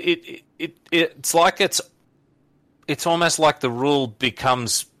 Yeah, it's like it's almost like the rule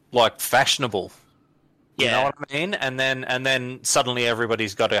becomes like fashionable. You know what I mean? And then suddenly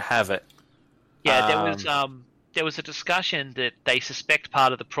everybody's got to have it. Yeah, there was there was a discussion that they suspect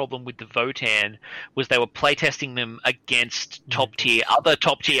part of the problem with the Votann was they were playtesting them against other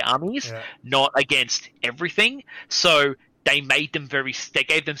top tier armies, not against everything. So they made them they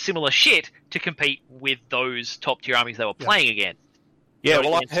gave them similar shit to compete with those top tier armies they were playing against. Yeah,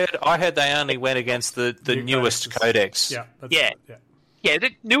 well, I heard they only went against the newest codex. Yeah, that's Yeah. right, yeah. Yeah,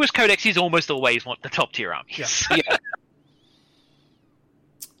 the newest codex is almost always the top tier armies. Yeah.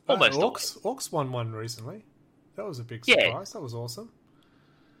 Almost always. Orcs won one recently. That was a big Yeah. surprise. That was awesome.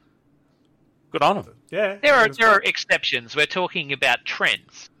 Good on them. Yeah. There it was are great. exceptions. We're talking about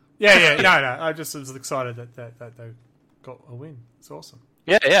trends. Yeah. No. I just was excited that they got a win. It's awesome.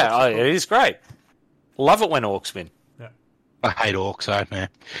 Yeah, it is great. Love it when Orcs win. Yeah. I hate orcs, man.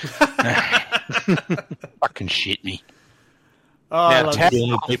 Fucking shit me. Oh, I Now, love Ted-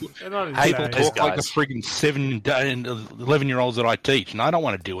 this. People, They're not people insane. talk like the guys. friggin' 7 and 11-year-olds that I teach, and I don't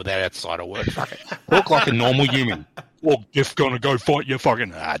want to deal with that outside of work. Fuck it. Talk like a normal human. Or just gonna go fight your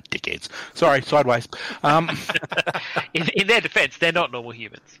fucking dickheads. Sorry, sideways. In their defense, they're not normal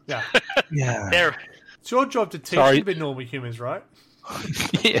humans. Yeah. They're It's your job to teach Sorry. them to be normal humans, right?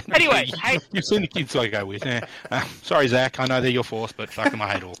 Yeah. Anyway, hey. You've seen the kids I go with. Yeah. Sorry, Zach. I know they're your force, but fuck them,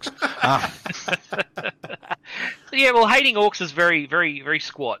 I hate orcs. Yeah, well, hating orcs is very, very, very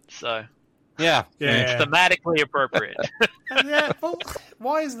squat. So Yeah. Yeah. thematically appropriate. Yeah. Well,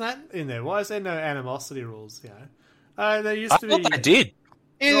 why isn't that in there? Why is there no animosity rules? You know, there used I to thought be. they did.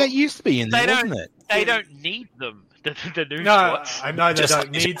 Yeah, that used to be in there, They wasn't don't. it? They don't need them. The new No, squats. I know they Just don't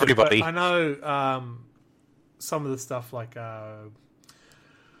like need them, everybody. but I know some of the stuff like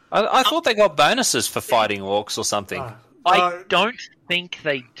I thought they got bonuses for fighting Orcs or something. I don't think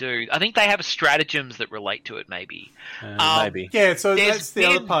they do. I think they have stratagems that relate to it. Maybe. Maybe. Yeah, so There's that's the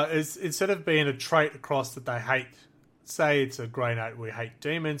other been- part. Is instead of being a trait across that they hate, say it's a Grey Knight, we hate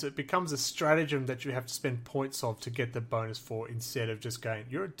demons, it becomes a stratagem that you have to spend points of to get the bonus for, instead of just going,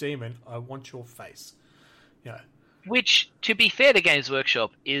 you're a demon, I want your face. Yeah. Which, to be fair to Games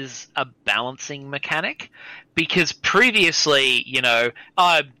Workshop, is a balancing mechanic. Because previously,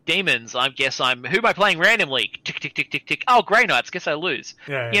 demons, who am I playing randomly? Tick, tick, tick, tick, tick. Oh, Grey Knights, guess I lose.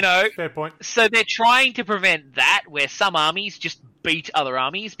 Yeah, fair point. So they're trying to prevent that, where some armies just beat other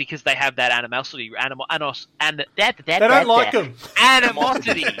armies because they have that animosity, They don't like them.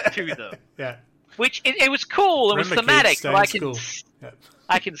 animosity to them. Yeah. Which, it was cool, it was Remember, thematic, kids, but I stay in can... school. Yeah.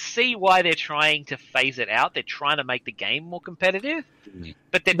 I can see why they're trying to phase it out. They're trying to make the game more competitive,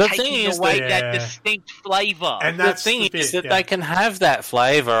 but they're The thing taking is away that- that Yeah. distinct flavour. And The that's thing the is bit, that they can have that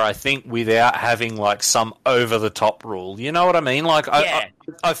flavour, I think, without having like some over-the-top rule. You know what I mean? Like, Yeah.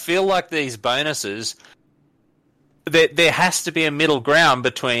 I feel like these bonuses, there has to be a middle ground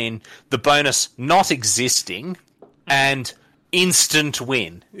between the bonus not existing and instant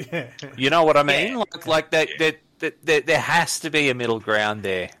win. Yeah. You know what I mean? Yeah. Like that. There has to be a middle ground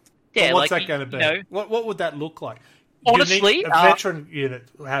there. yeah, But what's like, that going to be? you know, What would that look like? Honestly, You need a veteran unit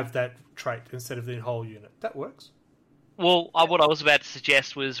will have that trait instead of the whole unit. That works. well, what I was about to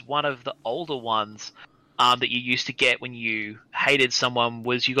suggest was one of the older ones that you used to get when you hated someone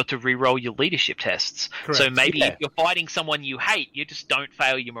was you got to re-roll your leadership tests. Correct. So maybe Yeah. if you're fighting someone you hate, you just don't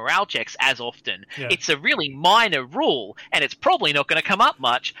fail your morale checks as often. Yeah. It's a really minor rule, and it's probably not going to come up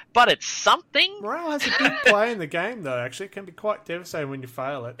much, but it's something. Morale has a big play in the game, though. Actually, it can be quite devastating when you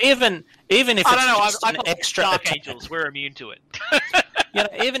fail it. Even if it's I don't know. just I an thought extra Dark attack. Angels, we're immune to it.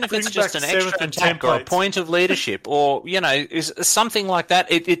 Even if it's Bring just back an 7th extra and attack or a templates. point of leadership, or is something like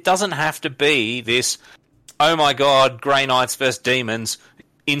that. It doesn't have to be this. Oh my God, Grey Knights versus Demons,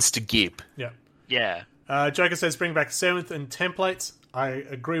 insta-gib. Yeah. Yeah. Joker says bring back 7th and templates. I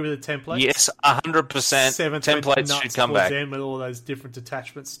agree with the templates. Yes, 100%. 7th went Templates nuts should come towards back. the end with all those different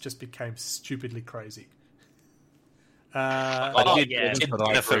detachments. Just became stupidly crazy. I did, yeah. did But I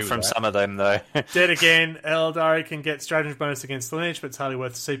agree benefit with from that. some of them, though. Dead again. Eldari can get stratagem bonus against Lineage, but it's hardly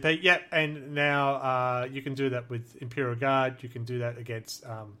worth the CP. Yep, and now you can do that with Imperial Guard. You can do that against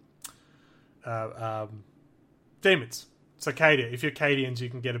demons. So Cadia. If you're Cadians, you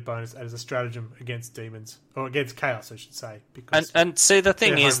can get a bonus as a stratagem against demons. Or against Chaos, I should say. Because And see, the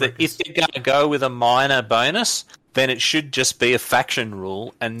thing They're is that homebreakers. if they're going to go with a minor bonus, then it should just be a faction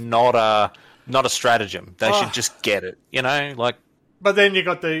rule and not a stratagem. They should just get it, But then you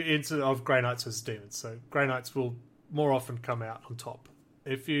got the incident of Grey Knights versus demons. So Grey Knights will more often come out on top.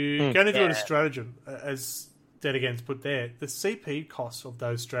 If you're going to do it as stratagem, as Dead Again's put there, the CP cost of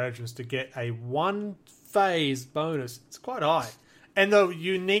those stratagems to get a one phase bonus, it's quite high. And the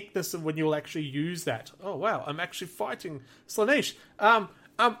uniqueness of when you'll actually use that. Oh wow, I'm actually fighting Slaanesh. I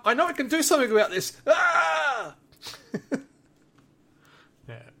know I can do something about this. Ah!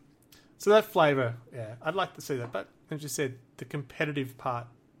 Yeah. So that flavour, yeah, I'd like to see that. But as you said, the competitive part,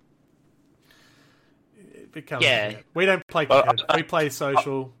 it becomes. Yeah. We don't play competitive. We play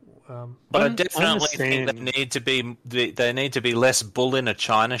social. But I definitely think they need to be less bull in a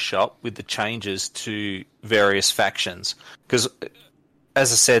china shop with the changes to various factions. Because,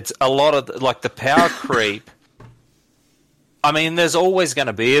 as I said, a lot of the power creep. I mean, there's always going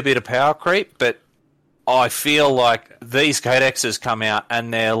to be a bit of power creep, but I feel like these codexes come out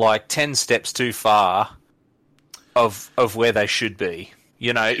and they're like 10 steps too far of where they should be.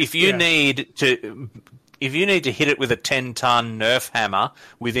 You know, if you need to hit it with a 10-ton Nerf hammer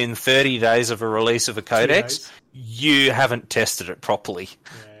within 30 days of a release of a codex, you haven't tested it properly.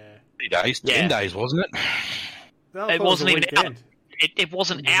 3 days, 10 days, wasn't it? It wasn't even out. It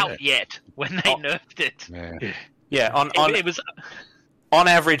wasn't out yet when they nerfed it. Yeah, it was. On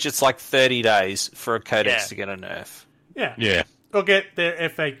average, it's like 30 days for a codex to get a nerf. Yeah. Or get their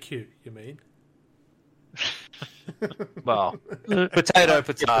FAQ, you mean? Well, potato.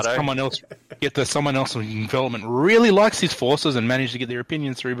 Someone else in development really likes his forces and managed to get their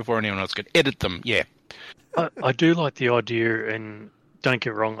opinions through before anyone else could edit them. Yeah. I do like the idea, and don't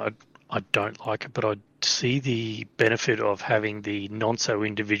get wrong, I don't like it, but I see the benefit of having the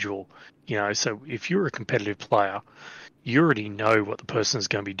non-so-individual. You know, so if you're a competitive player, you already know what the person is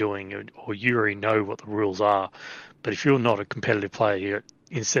going to be doing, or you already know what the rules are. But if you're not a competitive player,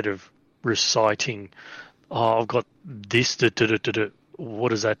 instead of reciting, I've got this, what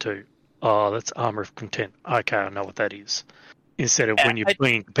does that do? Oh, that's armor of content. Okay, I know what that is. Instead of when you're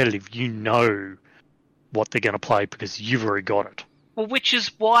being competitive, you know what they're going to play because you've already got it. Well, which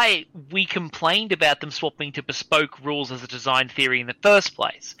is why we complained about them swapping to bespoke rules as a design theory in the first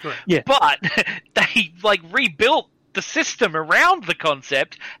place. Correct. Yeah. But they rebuilt the system around the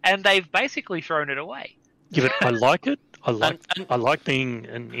concept, and they've basically thrown it away. Yeah, but I like it. I like being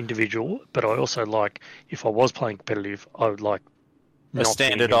an individual, but I also like, if I was playing competitive, I would like a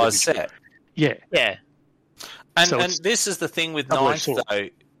standardized set. Yeah. Yeah. And this is the thing with Ninth, though.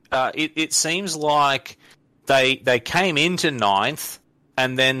 It seems like they came into Ninth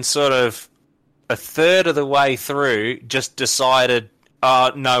and then sort of a third of the way through just decided,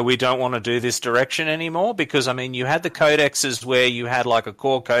 no, we don't want to do this direction anymore, because, I mean, you had the codexes where you had like a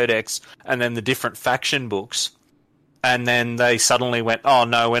core codex and then the different faction books, and then they suddenly went, oh,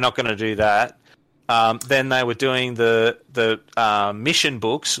 no, we're not going to do that. Then they were doing the mission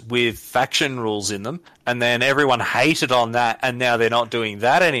books with faction rules in them, and then everyone hated on that, and now they're not doing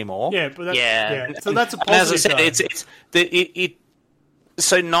that anymore. Yeah, but so that's a positive. And as I said,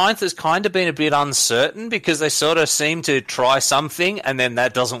 so Ninth has kind of been a bit uncertain because they sort of seem to try something and then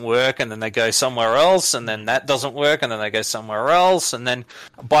that doesn't work, and then they go somewhere else, and then that doesn't work, and then they go somewhere else, and then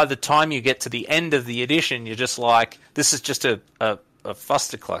by the time you get to the end of the edition, you're just like, this is just a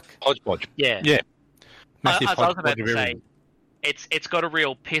fustercluck. Hodgepodge. Yeah. Yeah. I was about to say, it's got a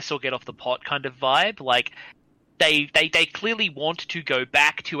real piss or get off the pot kind of vibe. Like, they clearly want to go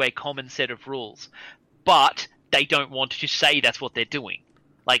back to a common set of rules, but they don't want to say that's what they're doing.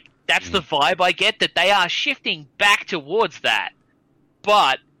 Like, that's the vibe I get, that they are shifting back towards that,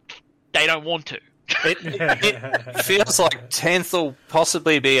 but they don't want to. It feels like 10th will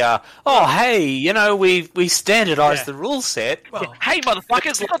possibly be hey, you know, we standardized the rule set. Well, hey,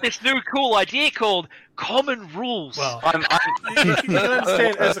 motherfuckers, we've got this new cool idea called common rules. Well, you can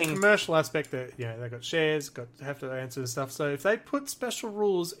understand as a commercial aspect that, you know, they've got shares, have to answer and stuff. So if they put special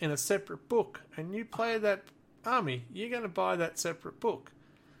rules in a separate book and you play that army, you're going to buy that separate book.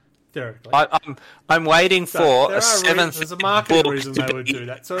 Theoretically. I'm waiting for a 7th there's a marketing book reason to they would be do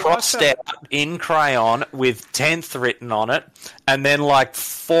that. So crossed out in crayon with 10th written on it, and then like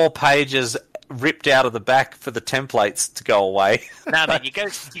 4 pages ripped out of the back for the templates to go away. Now then, you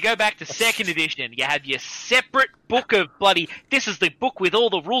go back to 2nd edition. You have your separate book of bloody. This is the book with all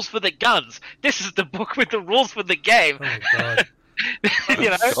the rules for the guns. This is the book with the rules for the game. Oh my god! You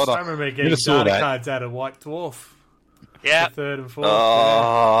know, I remember getting data cards out of White Dwarf. Yeah, the 3rd and 4th.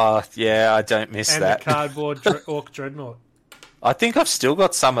 Oh, yeah, I don't miss and that. And the cardboard Orc Dreadnought. I think I've still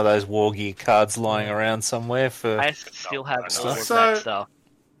got some of those War Gear cards lying around somewhere. I still have all of so, that stuff.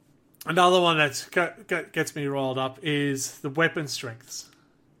 Another one that gets me rolled up is the weapon strengths.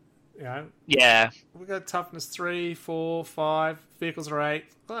 You know, yeah, we've got toughness 3, 4, 5, vehicles are 8.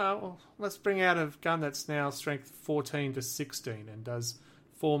 Well, let's bring out a gun that's now strength 14 to 16 and does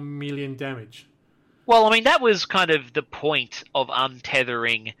 4 million damage. Well, I mean, that was kind of the point of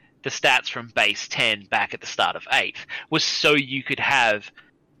untethering the stats from base 10 back at the start of 8th, was so you could have,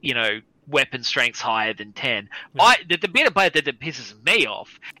 you know, weapon strengths higher than 10. Yeah. The bit about that pisses me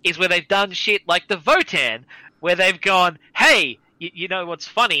off is where they've done shit like the Votan, where they've gone, hey, you know what's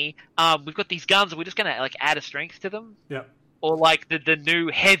funny? We've got these guns, and we're just going to like add a strength to them, Yeah. or like the new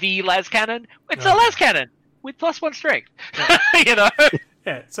heavy las cannon. It's a las cannon with +1 strength. You know.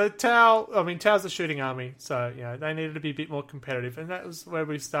 Yeah, so Tau's a shooting army, so they needed to be a bit more competitive, and that was where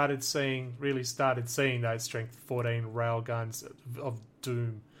we started seeing those strength 14 railguns of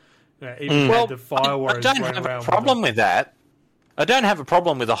doom. Even had the fire warriors I don't running have around a problem with that. I don't have a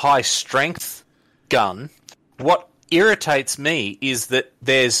problem with a high strength gun. What irritates me is that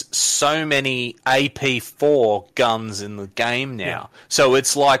there's so many AP4 guns in the game now. Yeah. So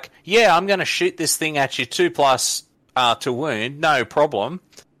it's like, I'm going to shoot this thing at you 2+ to wound, no problem.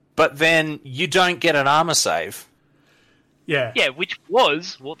 But then you don't get an armor save. Yeah. Yeah, which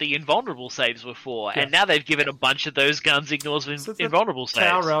was what the invulnerable saves were for, and now they've given a bunch of those guns ignores invulnerable saves.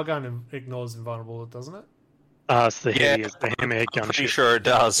 Tau railgun ignores invulnerable, doesn't it? It's the heaviest, the hammerhead gun. Pretty sure it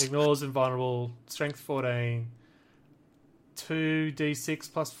does. Ignores invulnerable, strength 14,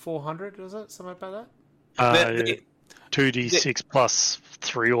 2d6 plus 400, is it? Something about that? 2d6 plus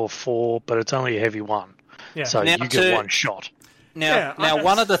 3 or 4, but it's only a heavy one. Yeah. So Now you get one shot. Now,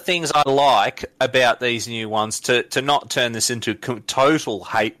 one of the things I like about these new ones, to not turn this into a total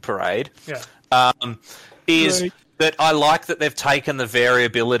hate parade, is that I like that they've taken the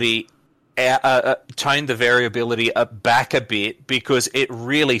variability, toned the variability back a bit, because it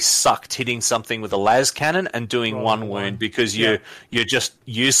really sucked hitting something with a las cannon and doing one wound, because you're just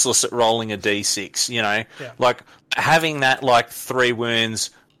useless at rolling a d6. Like having that like 3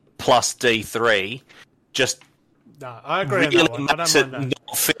 wounds plus d3 just. No, I agree really on that one. I makes don't it mind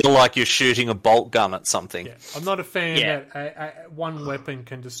that. not feel like you're shooting a bolt gun at something. Yeah. I'm not a fan that one weapon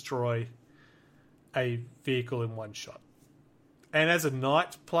can destroy a vehicle in one shot. And as a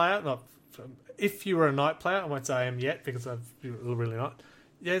knight player, if you were a knight player, I won't say I am yet because I'm really not.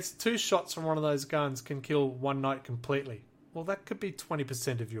 Yeah, it's 2 shots from one of those guns can kill one knight completely. Well, that could be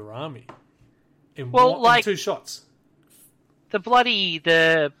 20% of your army in 2 shots. The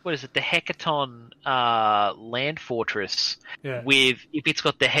Hecaton land fortress with, if it's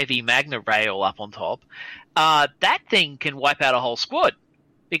got the heavy magna rail up on top, that thing can wipe out a whole squad,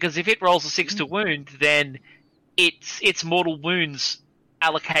 because if it rolls a 6 to wound, then its mortal wounds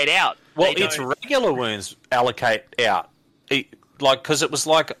allocate out. Well, its regular wounds allocate out, because it was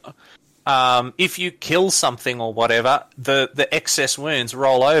like if you kill something or whatever, the excess wounds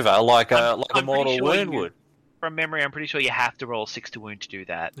roll over like a mortal wound would. From memory, I'm pretty sure you have to roll 6 to wound to do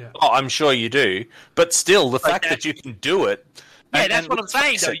that. Yeah. Oh, I'm sure you do. But still, the fact that you can do it... Yeah, that's what I'm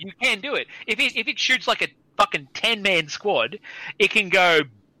saying, though. You can do it. If it shoots like a fucking 10-man squad, it can go,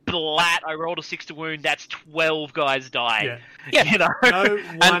 blat, I rolled a 6 to wound, that's 12 guys die. Yeah. No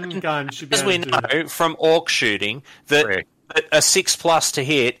one gun should be able to do that. As we know from orc shooting, that a 6+ to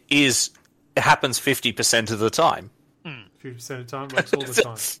hit happens 50% of the time. 50% of the time, works all the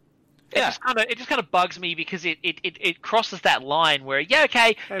time. It just kind of bugs me, because it crosses that line where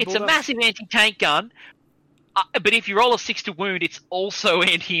it's a massive anti-tank gun, but if you roll a 6 to wound, it's also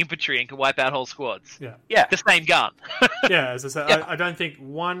anti-infantry and can wipe out whole squads. Yeah. The same gun. As I said, I don't think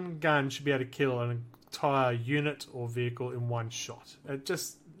one gun should be able to kill an entire unit or vehicle in one shot. It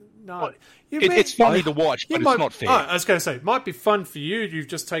just no. It's funny to watch, but it's not fair. I was going to say, it might be fun for you. You've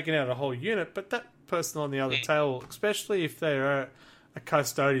just taken out a whole unit, but that person on the other tail, especially if they're a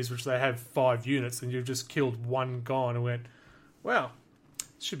custodians, which they have 5 units, and you've just killed one guy and went, wow,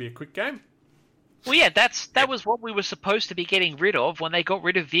 this should be a quick game. Well, yeah, that was what we were supposed to be getting rid of when they got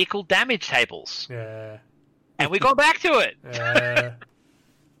rid of vehicle damage tables. Yeah. And we got back to it.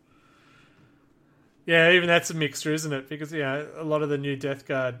 Yeah, even that's a mixture, isn't it? Because, a lot of the new Death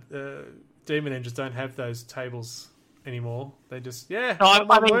Guard demon engines don't have those tables anymore. They just, wound. I'm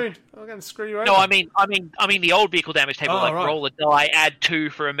going to screw you over. No, I mean the old vehicle damage table, roll a die, add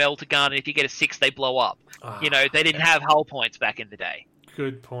 2 for a melter gun, and if you get a 6, they blow up. They didn't have hull points back in the day.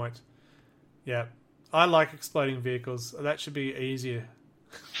 Good point. Yeah. I like exploding vehicles. That should be easier.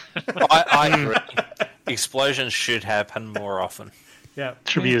 I agree. Explosions should happen more often. Yeah.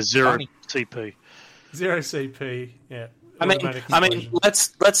 Should be a 0 CP. 0 CP, yeah. I mean,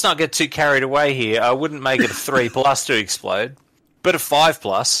 let's not get too carried away here. I wouldn't make it a 3+ to explode, but a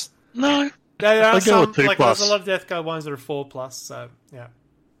 5+. No. There are some, there's a lot of Death Guard ones that are 4+, so, yeah.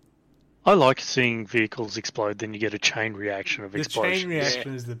 I like seeing vehicles explode, then you get a chain reaction of explosion. The chain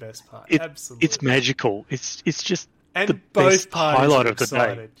reaction is the best part, absolutely. It's magical. It's just and the both best highlight of the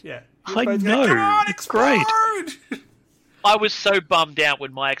day. Yeah. I know, it's great. I was so bummed out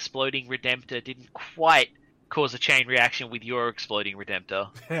when my exploding Redemptor didn't quite cause a chain reaction with your exploding Redemptor.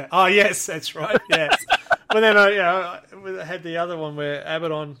 Yeah. Oh, yes, that's right, yeah. But then, we had the other one where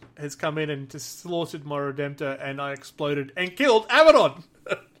Abaddon has come in and just slaughtered my Redemptor, and I exploded and killed Abaddon.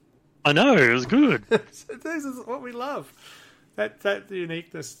 I know, it was good. So this is what we love. That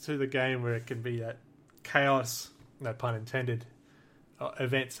uniqueness to the game where it can be that chaos, no pun intended,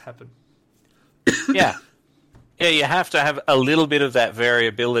 events happen. Yeah. Yeah, you have to have a little bit of that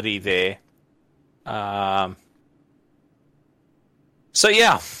variability there. So,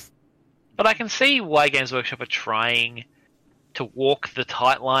 yeah. But I can see why Games Workshop are trying to walk the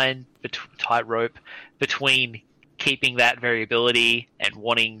tightrope between keeping that variability and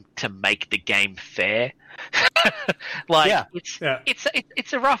wanting to make the game fair.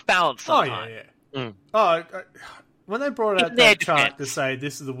 It's a rough balance sometimes. When they brought out that chart to say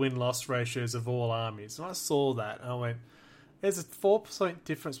this is the win-loss ratios of all armies, and I saw that, and I went, there's a 4%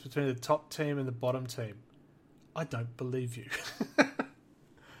 difference between the top team and the bottom team. I don't believe you.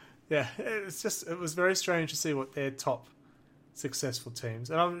 Yeah, it was very strange to see what their top successful teams,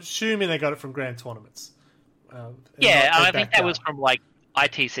 and I'm assuming they got it from grand tournaments. I think that was from like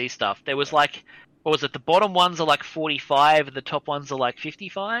ITC stuff. There was like, what was it? The bottom ones are like 45, and the top ones are like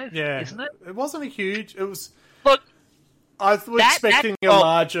 55. Yeah, isn't it? It wasn't a huge. It was. Look, I was expecting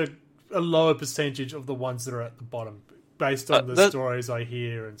a lower percentage of the ones that are at the bottom, based on the stories I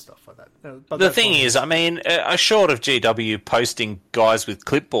hear and stuff like that. But the thing is, I mean, short of GW posting guys with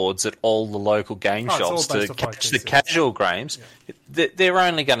clipboards at all the local game shops to catch the casual games, they're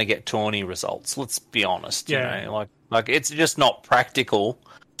only going to get tourney results. Let's be honest. You know, like it's just not practical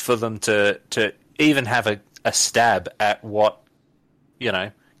for them to even have a stab at what, you know,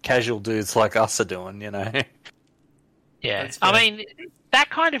 casual dudes like us are doing. You know. Yeah, I mean,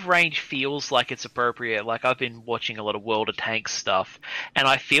 that kind of range feels like it's appropriate. Like, I've been watching a lot of World of Tanks stuff, and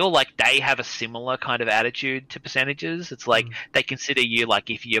I feel like they have a similar kind of attitude to percentages. It's like, they consider you,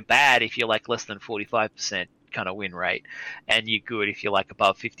 like, if you're bad, if you're, like, less than 45% kind of win rate, and you're good if you're, like,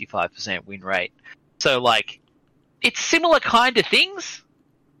 above 55% win rate. So, like, it's similar kind of things.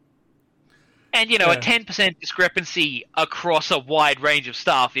 And, you know, a 10% discrepancy across a wide range of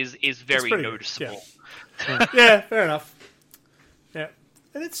stuff is very noticeable. Yeah. Yeah, fair enough. Yeah,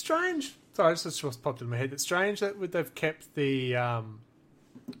 and it's strange. Sorry, this just popped in my head. It's strange that they've kept the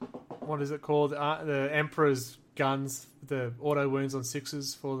what is it called? The Emperor's guns, the auto wounds on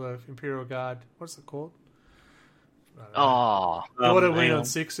 6s for the Imperial Guard. What's it called? The auto wound on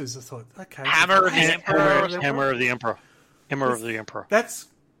 6s. I thought, okay, Hammer of the Emperor. Hammer of the Emperor. Hammer of the Emperor. That's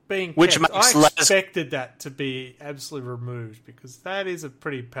being which kept. makes I expected that to be absolutely removed because that is a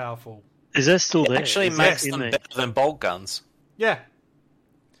pretty powerful. Is that still there? Actually makes them better than bolt guns. Yeah.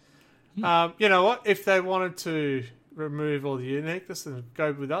 You know what? If they wanted to remove all the uniqueness and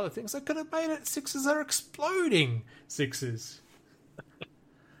go with other things, they could have made it 6s that are exploding 6s.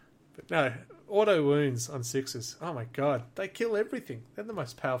 But no, auto wounds on 6s. Oh my god, they kill everything. They're the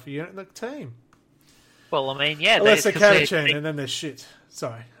most powerful unit in the team. Well, I mean, yeah. Unless they're Catachan, and then they're shit.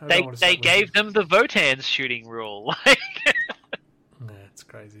 Sorry. They gave them the Votan's shooting rule. Yeah, it's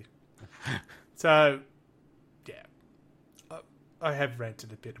crazy. So, yeah, I have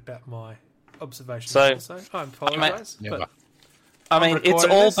ranted a bit about my observations. Also, I apologise. I mean, it's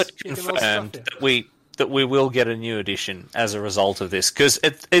all but confirmed that we will get a new edition as a result of this because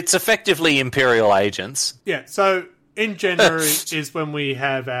it's effectively Imperial Agents. Yeah. So in January is when we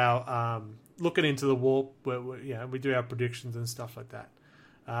have our looking into the warp, where we do our predictions and stuff like that.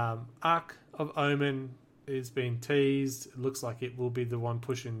 Arc of Omen is being teased. It looks like it will be the one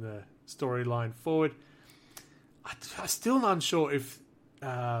pushing the storyline forward. I'm still unsure if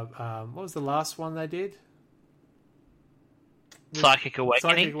what was the last one they did? Psychic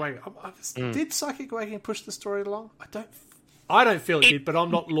Awakening. Did Psychic Awakening push the story along? I don't feel it did, but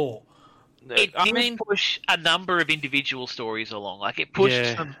I'm not law. It didn't push a number of individual stories along. Like, it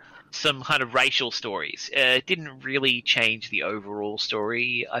pushed some kind of racial stories. It didn't really change the overall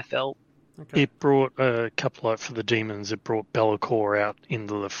story, I felt. Okay. It brought a couple for the demons. It brought Be'lakor out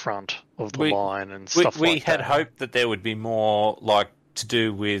into the front of the line and stuff like that. We had hoped that there would be more like to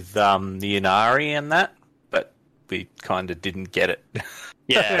do with the Inari and that, but we kind of didn't get it.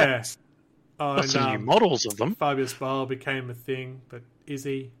 Yeah. Got some new models of them. Fabius Bile became a thing, but is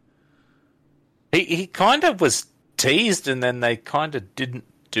he? He kind of was teased, and then they kind of didn't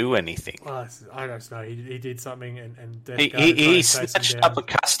do anything. Well, I don't know. He did something, and he snatched up a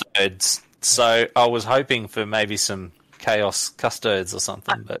Custodes. So I was hoping for maybe some Chaos Custodes or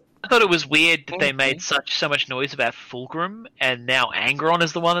something. But I thought it was weird that they made so much noise about Fulgrim, and now Angron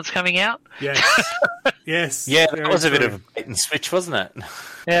is the one that's coming out. Yes, yes. Yeah, that was a bit of a bait and switch, wasn't it?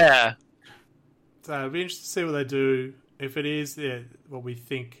 Yeah. So it'll be interesting to see what they do. If it is what we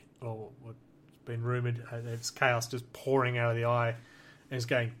think, or what been rumoured. There's chaos just pouring out of the eye, and he's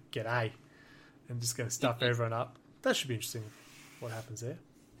going, "G'day," and just going to stuff everyone up. That should be interesting. What happens there?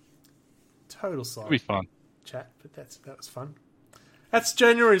 Total side It'll be fun. chat, but that was fun. That's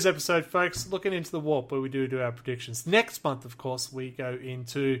January's episode, folks. Looking into the warp, where we do our predictions. Next month, of course, we go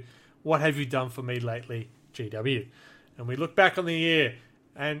into what have you done for me lately, GW, and we look back on the year.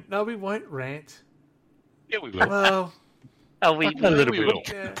 And no, we won't rant. Yeah, we will. Well, We A little bit.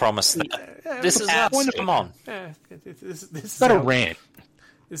 yeah, Promise that. yeah, This is us. Come on. yeah, this is Not a our, rant.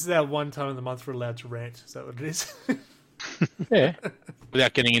 this is our one time in the month we're allowed to rant. Is that what it is? Yeah.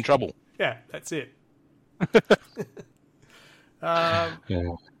 Without getting in trouble. Yeah, that's it.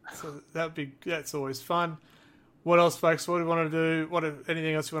 Yeah. So that's always fun. What else, folks? What do you want to do?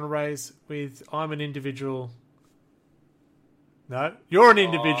 Anything else you want to raise with? I'm an individual. No, you're an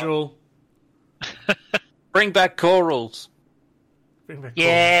individual. Bring back core rules. Bring back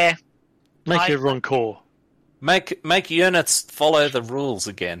Yeah. Make I- everyone core. Make units follow the rules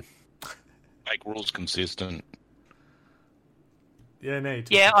again. Make rules consistent. Yeah, no, you're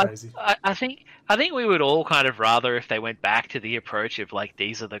Yeah, talking crazy. I think we would all kind of rather if they went back to the approach of like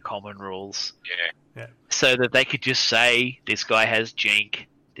these are the common rules, Yeah. so that they could just say this guy has Jink,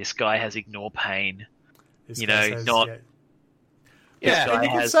 this guy has Ignore Pain. This you guy know, says, not- yeah. Yeah. And you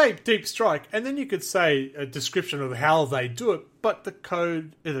guy could has- say Deep Strike, and then you could say a description of how they do it, but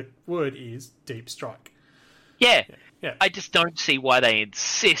the word is Deep Strike. Yeah. Yeah. I just don't see why they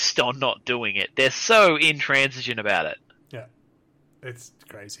insist on not doing it. They're so intransigent about it. Yeah, it's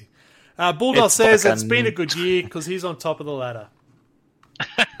crazy. Bulldog It's says like it's been a good year because he's on top of the ladder.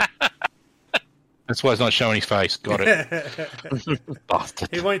 That's why he's not showing his face. Got it. Bastard.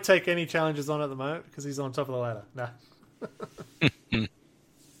 He won't take any challenges on at the moment because he's on top of the ladder. No.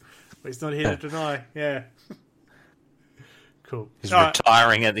 But he's not here to deny. Yeah. Cool. He's All right.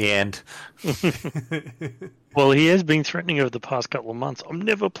 retiring at the end. Well, he has been threatening over the past couple of months. I'm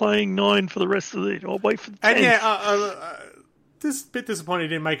never playing 9 for the rest of the... I'll wait for the 10th. And yeah, this bit disappointed he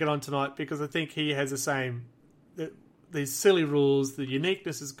didn't make it on tonight because I think he has the same. These silly rules, the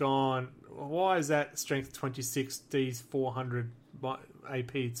uniqueness is gone. Why is that strength 26, D's 400,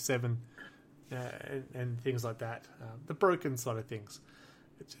 AP 7, and things like that? The broken side of things.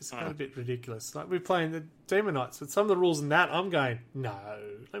 It's just kind of a bit ridiculous. Like we're playing the Demon Knights, but some of the rules in that, I'm going, no,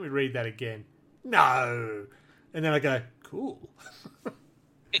 let me read that again. No. And then I go, cool.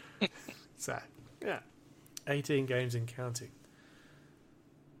 So, yeah. 18 games and counting.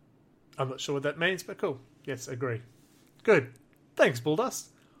 I'm not sure what that means, but cool. Yes, agree. Good. Thanks, Bulldust.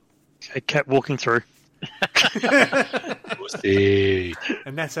 A cat walking through. Pussy.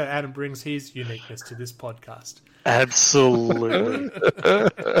 And that's how Adam brings his uniqueness to this podcast. Absolutely.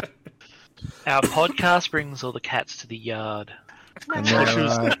 Our podcast brings all the cats to the yard. Well,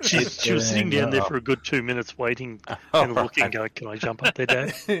 she was sitting down there for a good 2 minutes waiting and looking, going, can I jump up there,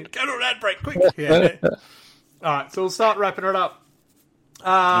 Dad? Go to an ad break, quick. Yeah. All right, so we'll start wrapping it up.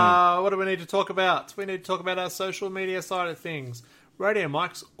 What do we need to talk about? We need to talk about our social media side of things. Radio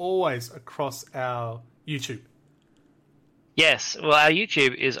Mike's always across our YouTube. Yes, well, our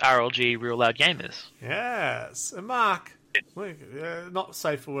YouTube is RLG Real Loud Gamers. Yes. And Mark, not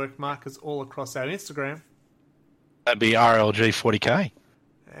safe for work, Mark is all across our Instagram. That'd be RLG 40K.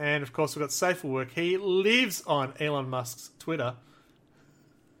 And of course, we've got safe for work. He lives on Elon Musk's Twitter.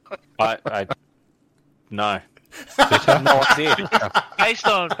 I no. No idea. Based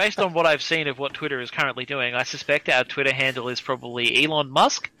on what I've seen of what Twitter is currently doing, I suspect our Twitter handle is probably Elon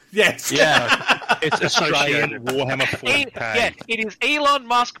Musk. Yes. Yeah. It's Australian Warhammer 40K. Yeah, it is Elon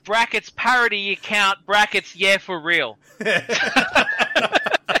Musk brackets parody account brackets yeah for real.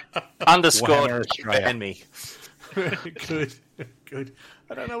 Underscore Warhammer Australia. ban me. Good. Good.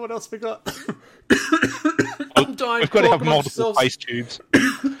 I don't know what else we got. I'm dying. We've got our Talk amongst multiple yourselves. face tubes.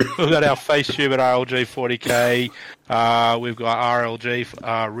 We've got our face tube at RLG 40K. We've got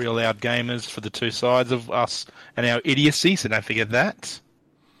RLG Real Loud Gamers for the two sides of us and our idiocy, so don't forget that.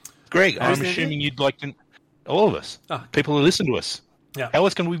 Greg, Who's I'm the assuming idiot? you'd like to... All of us. Oh. People who listen to us. Yeah. How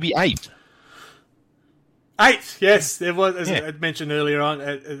else can we be 8? 8. Yes, there was, as Yeah. I mentioned earlier on,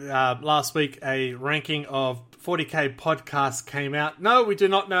 last week, a ranking of 40K podcasts came out. No, we do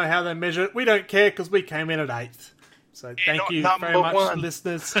not know how they measure it. We don't care because we came in at 8th. So thank not you number very much, one.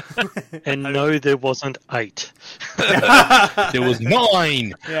 listeners. And no, there wasn't 8. There was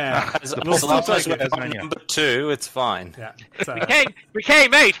 9. Yeah. As We'll long still as take we're it. on number 2, it's fine. Yeah. So, We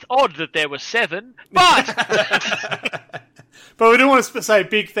came 8th. Odd that there were 7, but but we do want to say a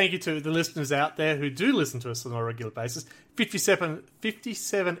big thank you to the listeners out there who do listen to us on a regular basis. 57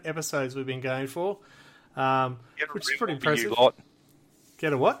 episodes we've been going for, which is pretty impressive.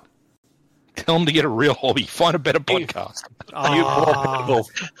 Get a what? Tell them to get a real hobby. Find a better podcast. You poor people.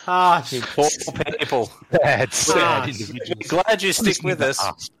 Harsh. You poor people. Sad, sad Harsh. individuals. Glad you stick Listen with to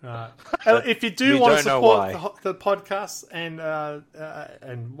us. If you do We want to don't know support the podcast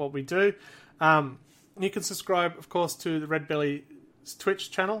and what we do, you can subscribe, of course, to the Red Belly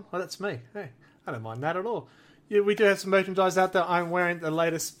Twitch channel. Oh, that's me. Hey, I don't mind that at all. Yeah, we do have some merchandise out there. I'm wearing the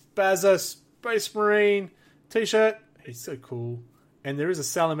latest Bazza Space Marine t-shirt. He's so cool. And there is a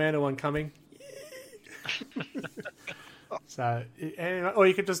Salamander one coming. So, anyway, or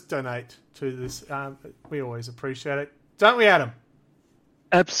you can just donate to this. We always appreciate it. Don't we, Adam?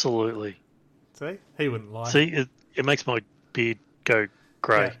 Absolutely. See? He wouldn't lie. See, it makes my beard go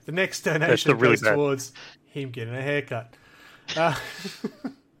grey. Yeah, the next donation really goes bad. towards him getting a haircut.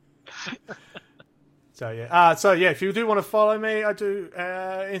 So yeah, if you do want to follow me, I do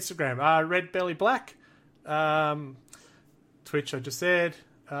Instagram, Red Belly Black, Twitch. I just said.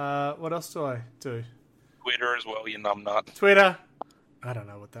 What else do I do? Twitter as well, you numbnut. Twitter. I don't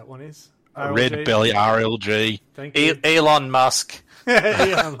know what that one is. Red Belly RLG. Thank you. Elon Musk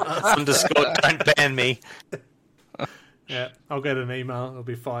Yeah, _. Don't ban me. yeah, I'll get an email. I'll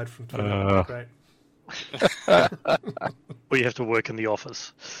be fired from Twitter. Great. Or you have to work in the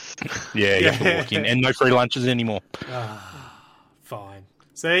office. Yeah, you have to walk in. And no free lunches anymore. Fine.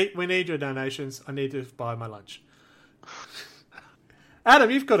 See, we need your donations. I need to buy my lunch.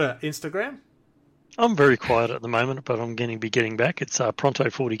 Adam, you've got an Instagram. I'm very quiet at the moment, but I'm going to be getting back. It's Pronto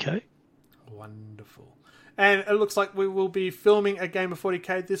 40k. Wonderful. And it looks like we will be filming a game of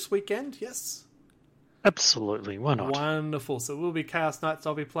 40k this weekend, yes? Absolutely, why not? Wonderful. So it will be Chaos Knights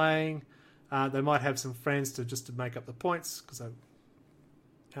I'll be playing. They might have some friends to make up the points, because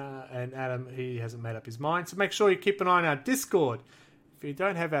and Adam, he hasn't made up his mind. So make sure you keep an eye on our Discord. If you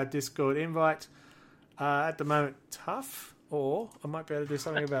don't have our Discord invite, at the moment, tough, or I might be able to do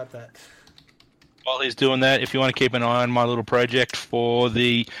something about that. While he's doing that, if you want to keep an eye on my little project for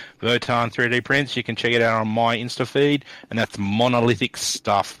the Votan 3D prints, you can check it out on my Insta feed, and that's monolithic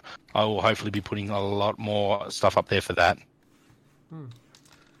stuff. I will hopefully be putting a lot more stuff up there for that.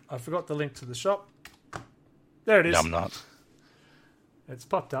 I forgot the link to the shop. There it is. I'm not. It's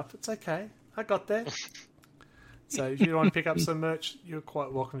popped up. It's okay. I got there. So if you want to pick up some merch, you're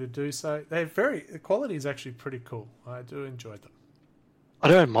quite welcome to do so. The quality is actually pretty cool. I do enjoy them. I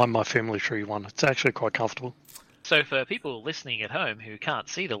don't mind my Family Tree one. It's actually quite comfortable. So for people listening at home who can't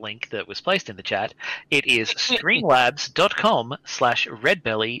see the link that was placed in the chat, it is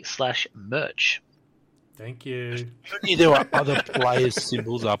streamlabs.com/redbelly/merch. Thank you. If there were other players'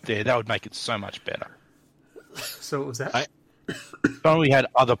 symbols up there, that would make it so much better. So what was that? If only we had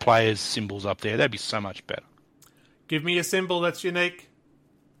other players' symbols up there, that'd be so much better. Give me a symbol that's unique.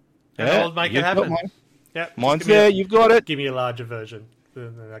 And Yeah, I'll make it you've got happen. mine. Yep. Mine's there, you've got it. Give me a larger version.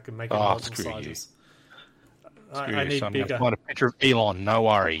 Then I can make it multiple screw you. sizes. Screw I you, need son. bigger. Find a picture of Elon, no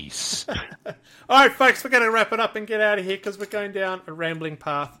worries. All right, folks, we're going to wrap it up and get out of here because we're going down a rambling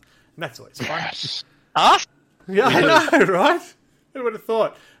path, and that's always fun. Yes. Yeah, I know, right? Who would have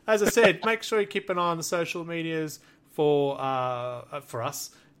thought? As I said, make sure you keep an eye on the social medias for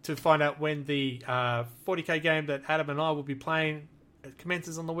us to find out when the 40k game that Adam and I will be playing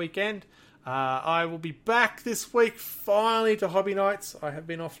commences on the weekend. I will be back this week, finally, to Hobby Nights. I have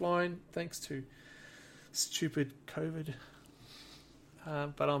been offline thanks to stupid COVID.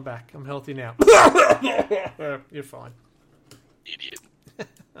 But I'm back. I'm healthy now. You're fine. Idiot.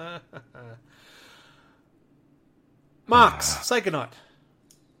 Marks, say goodnight.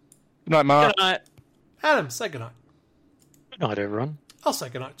 Good night, Mark. Good night. Adam, say goodnight. Good night, everyone. I'll say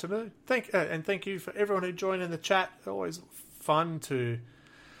goodnight to me. Thank you for everyone who joined in the chat. Always fun to...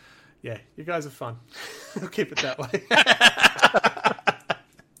 Yeah, you guys are fun. I'll keep it that way.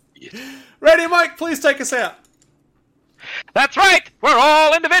 Radio Mike, please take us out. That's right! We're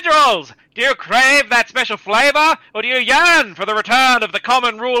all individuals! Do you crave that special flavour, or do you yearn for the return of the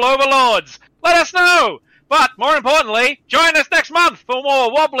common rule overlords? Let us know! But, more importantly, join us next month for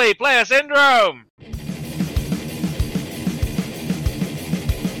more Wobbly Player Syndrome!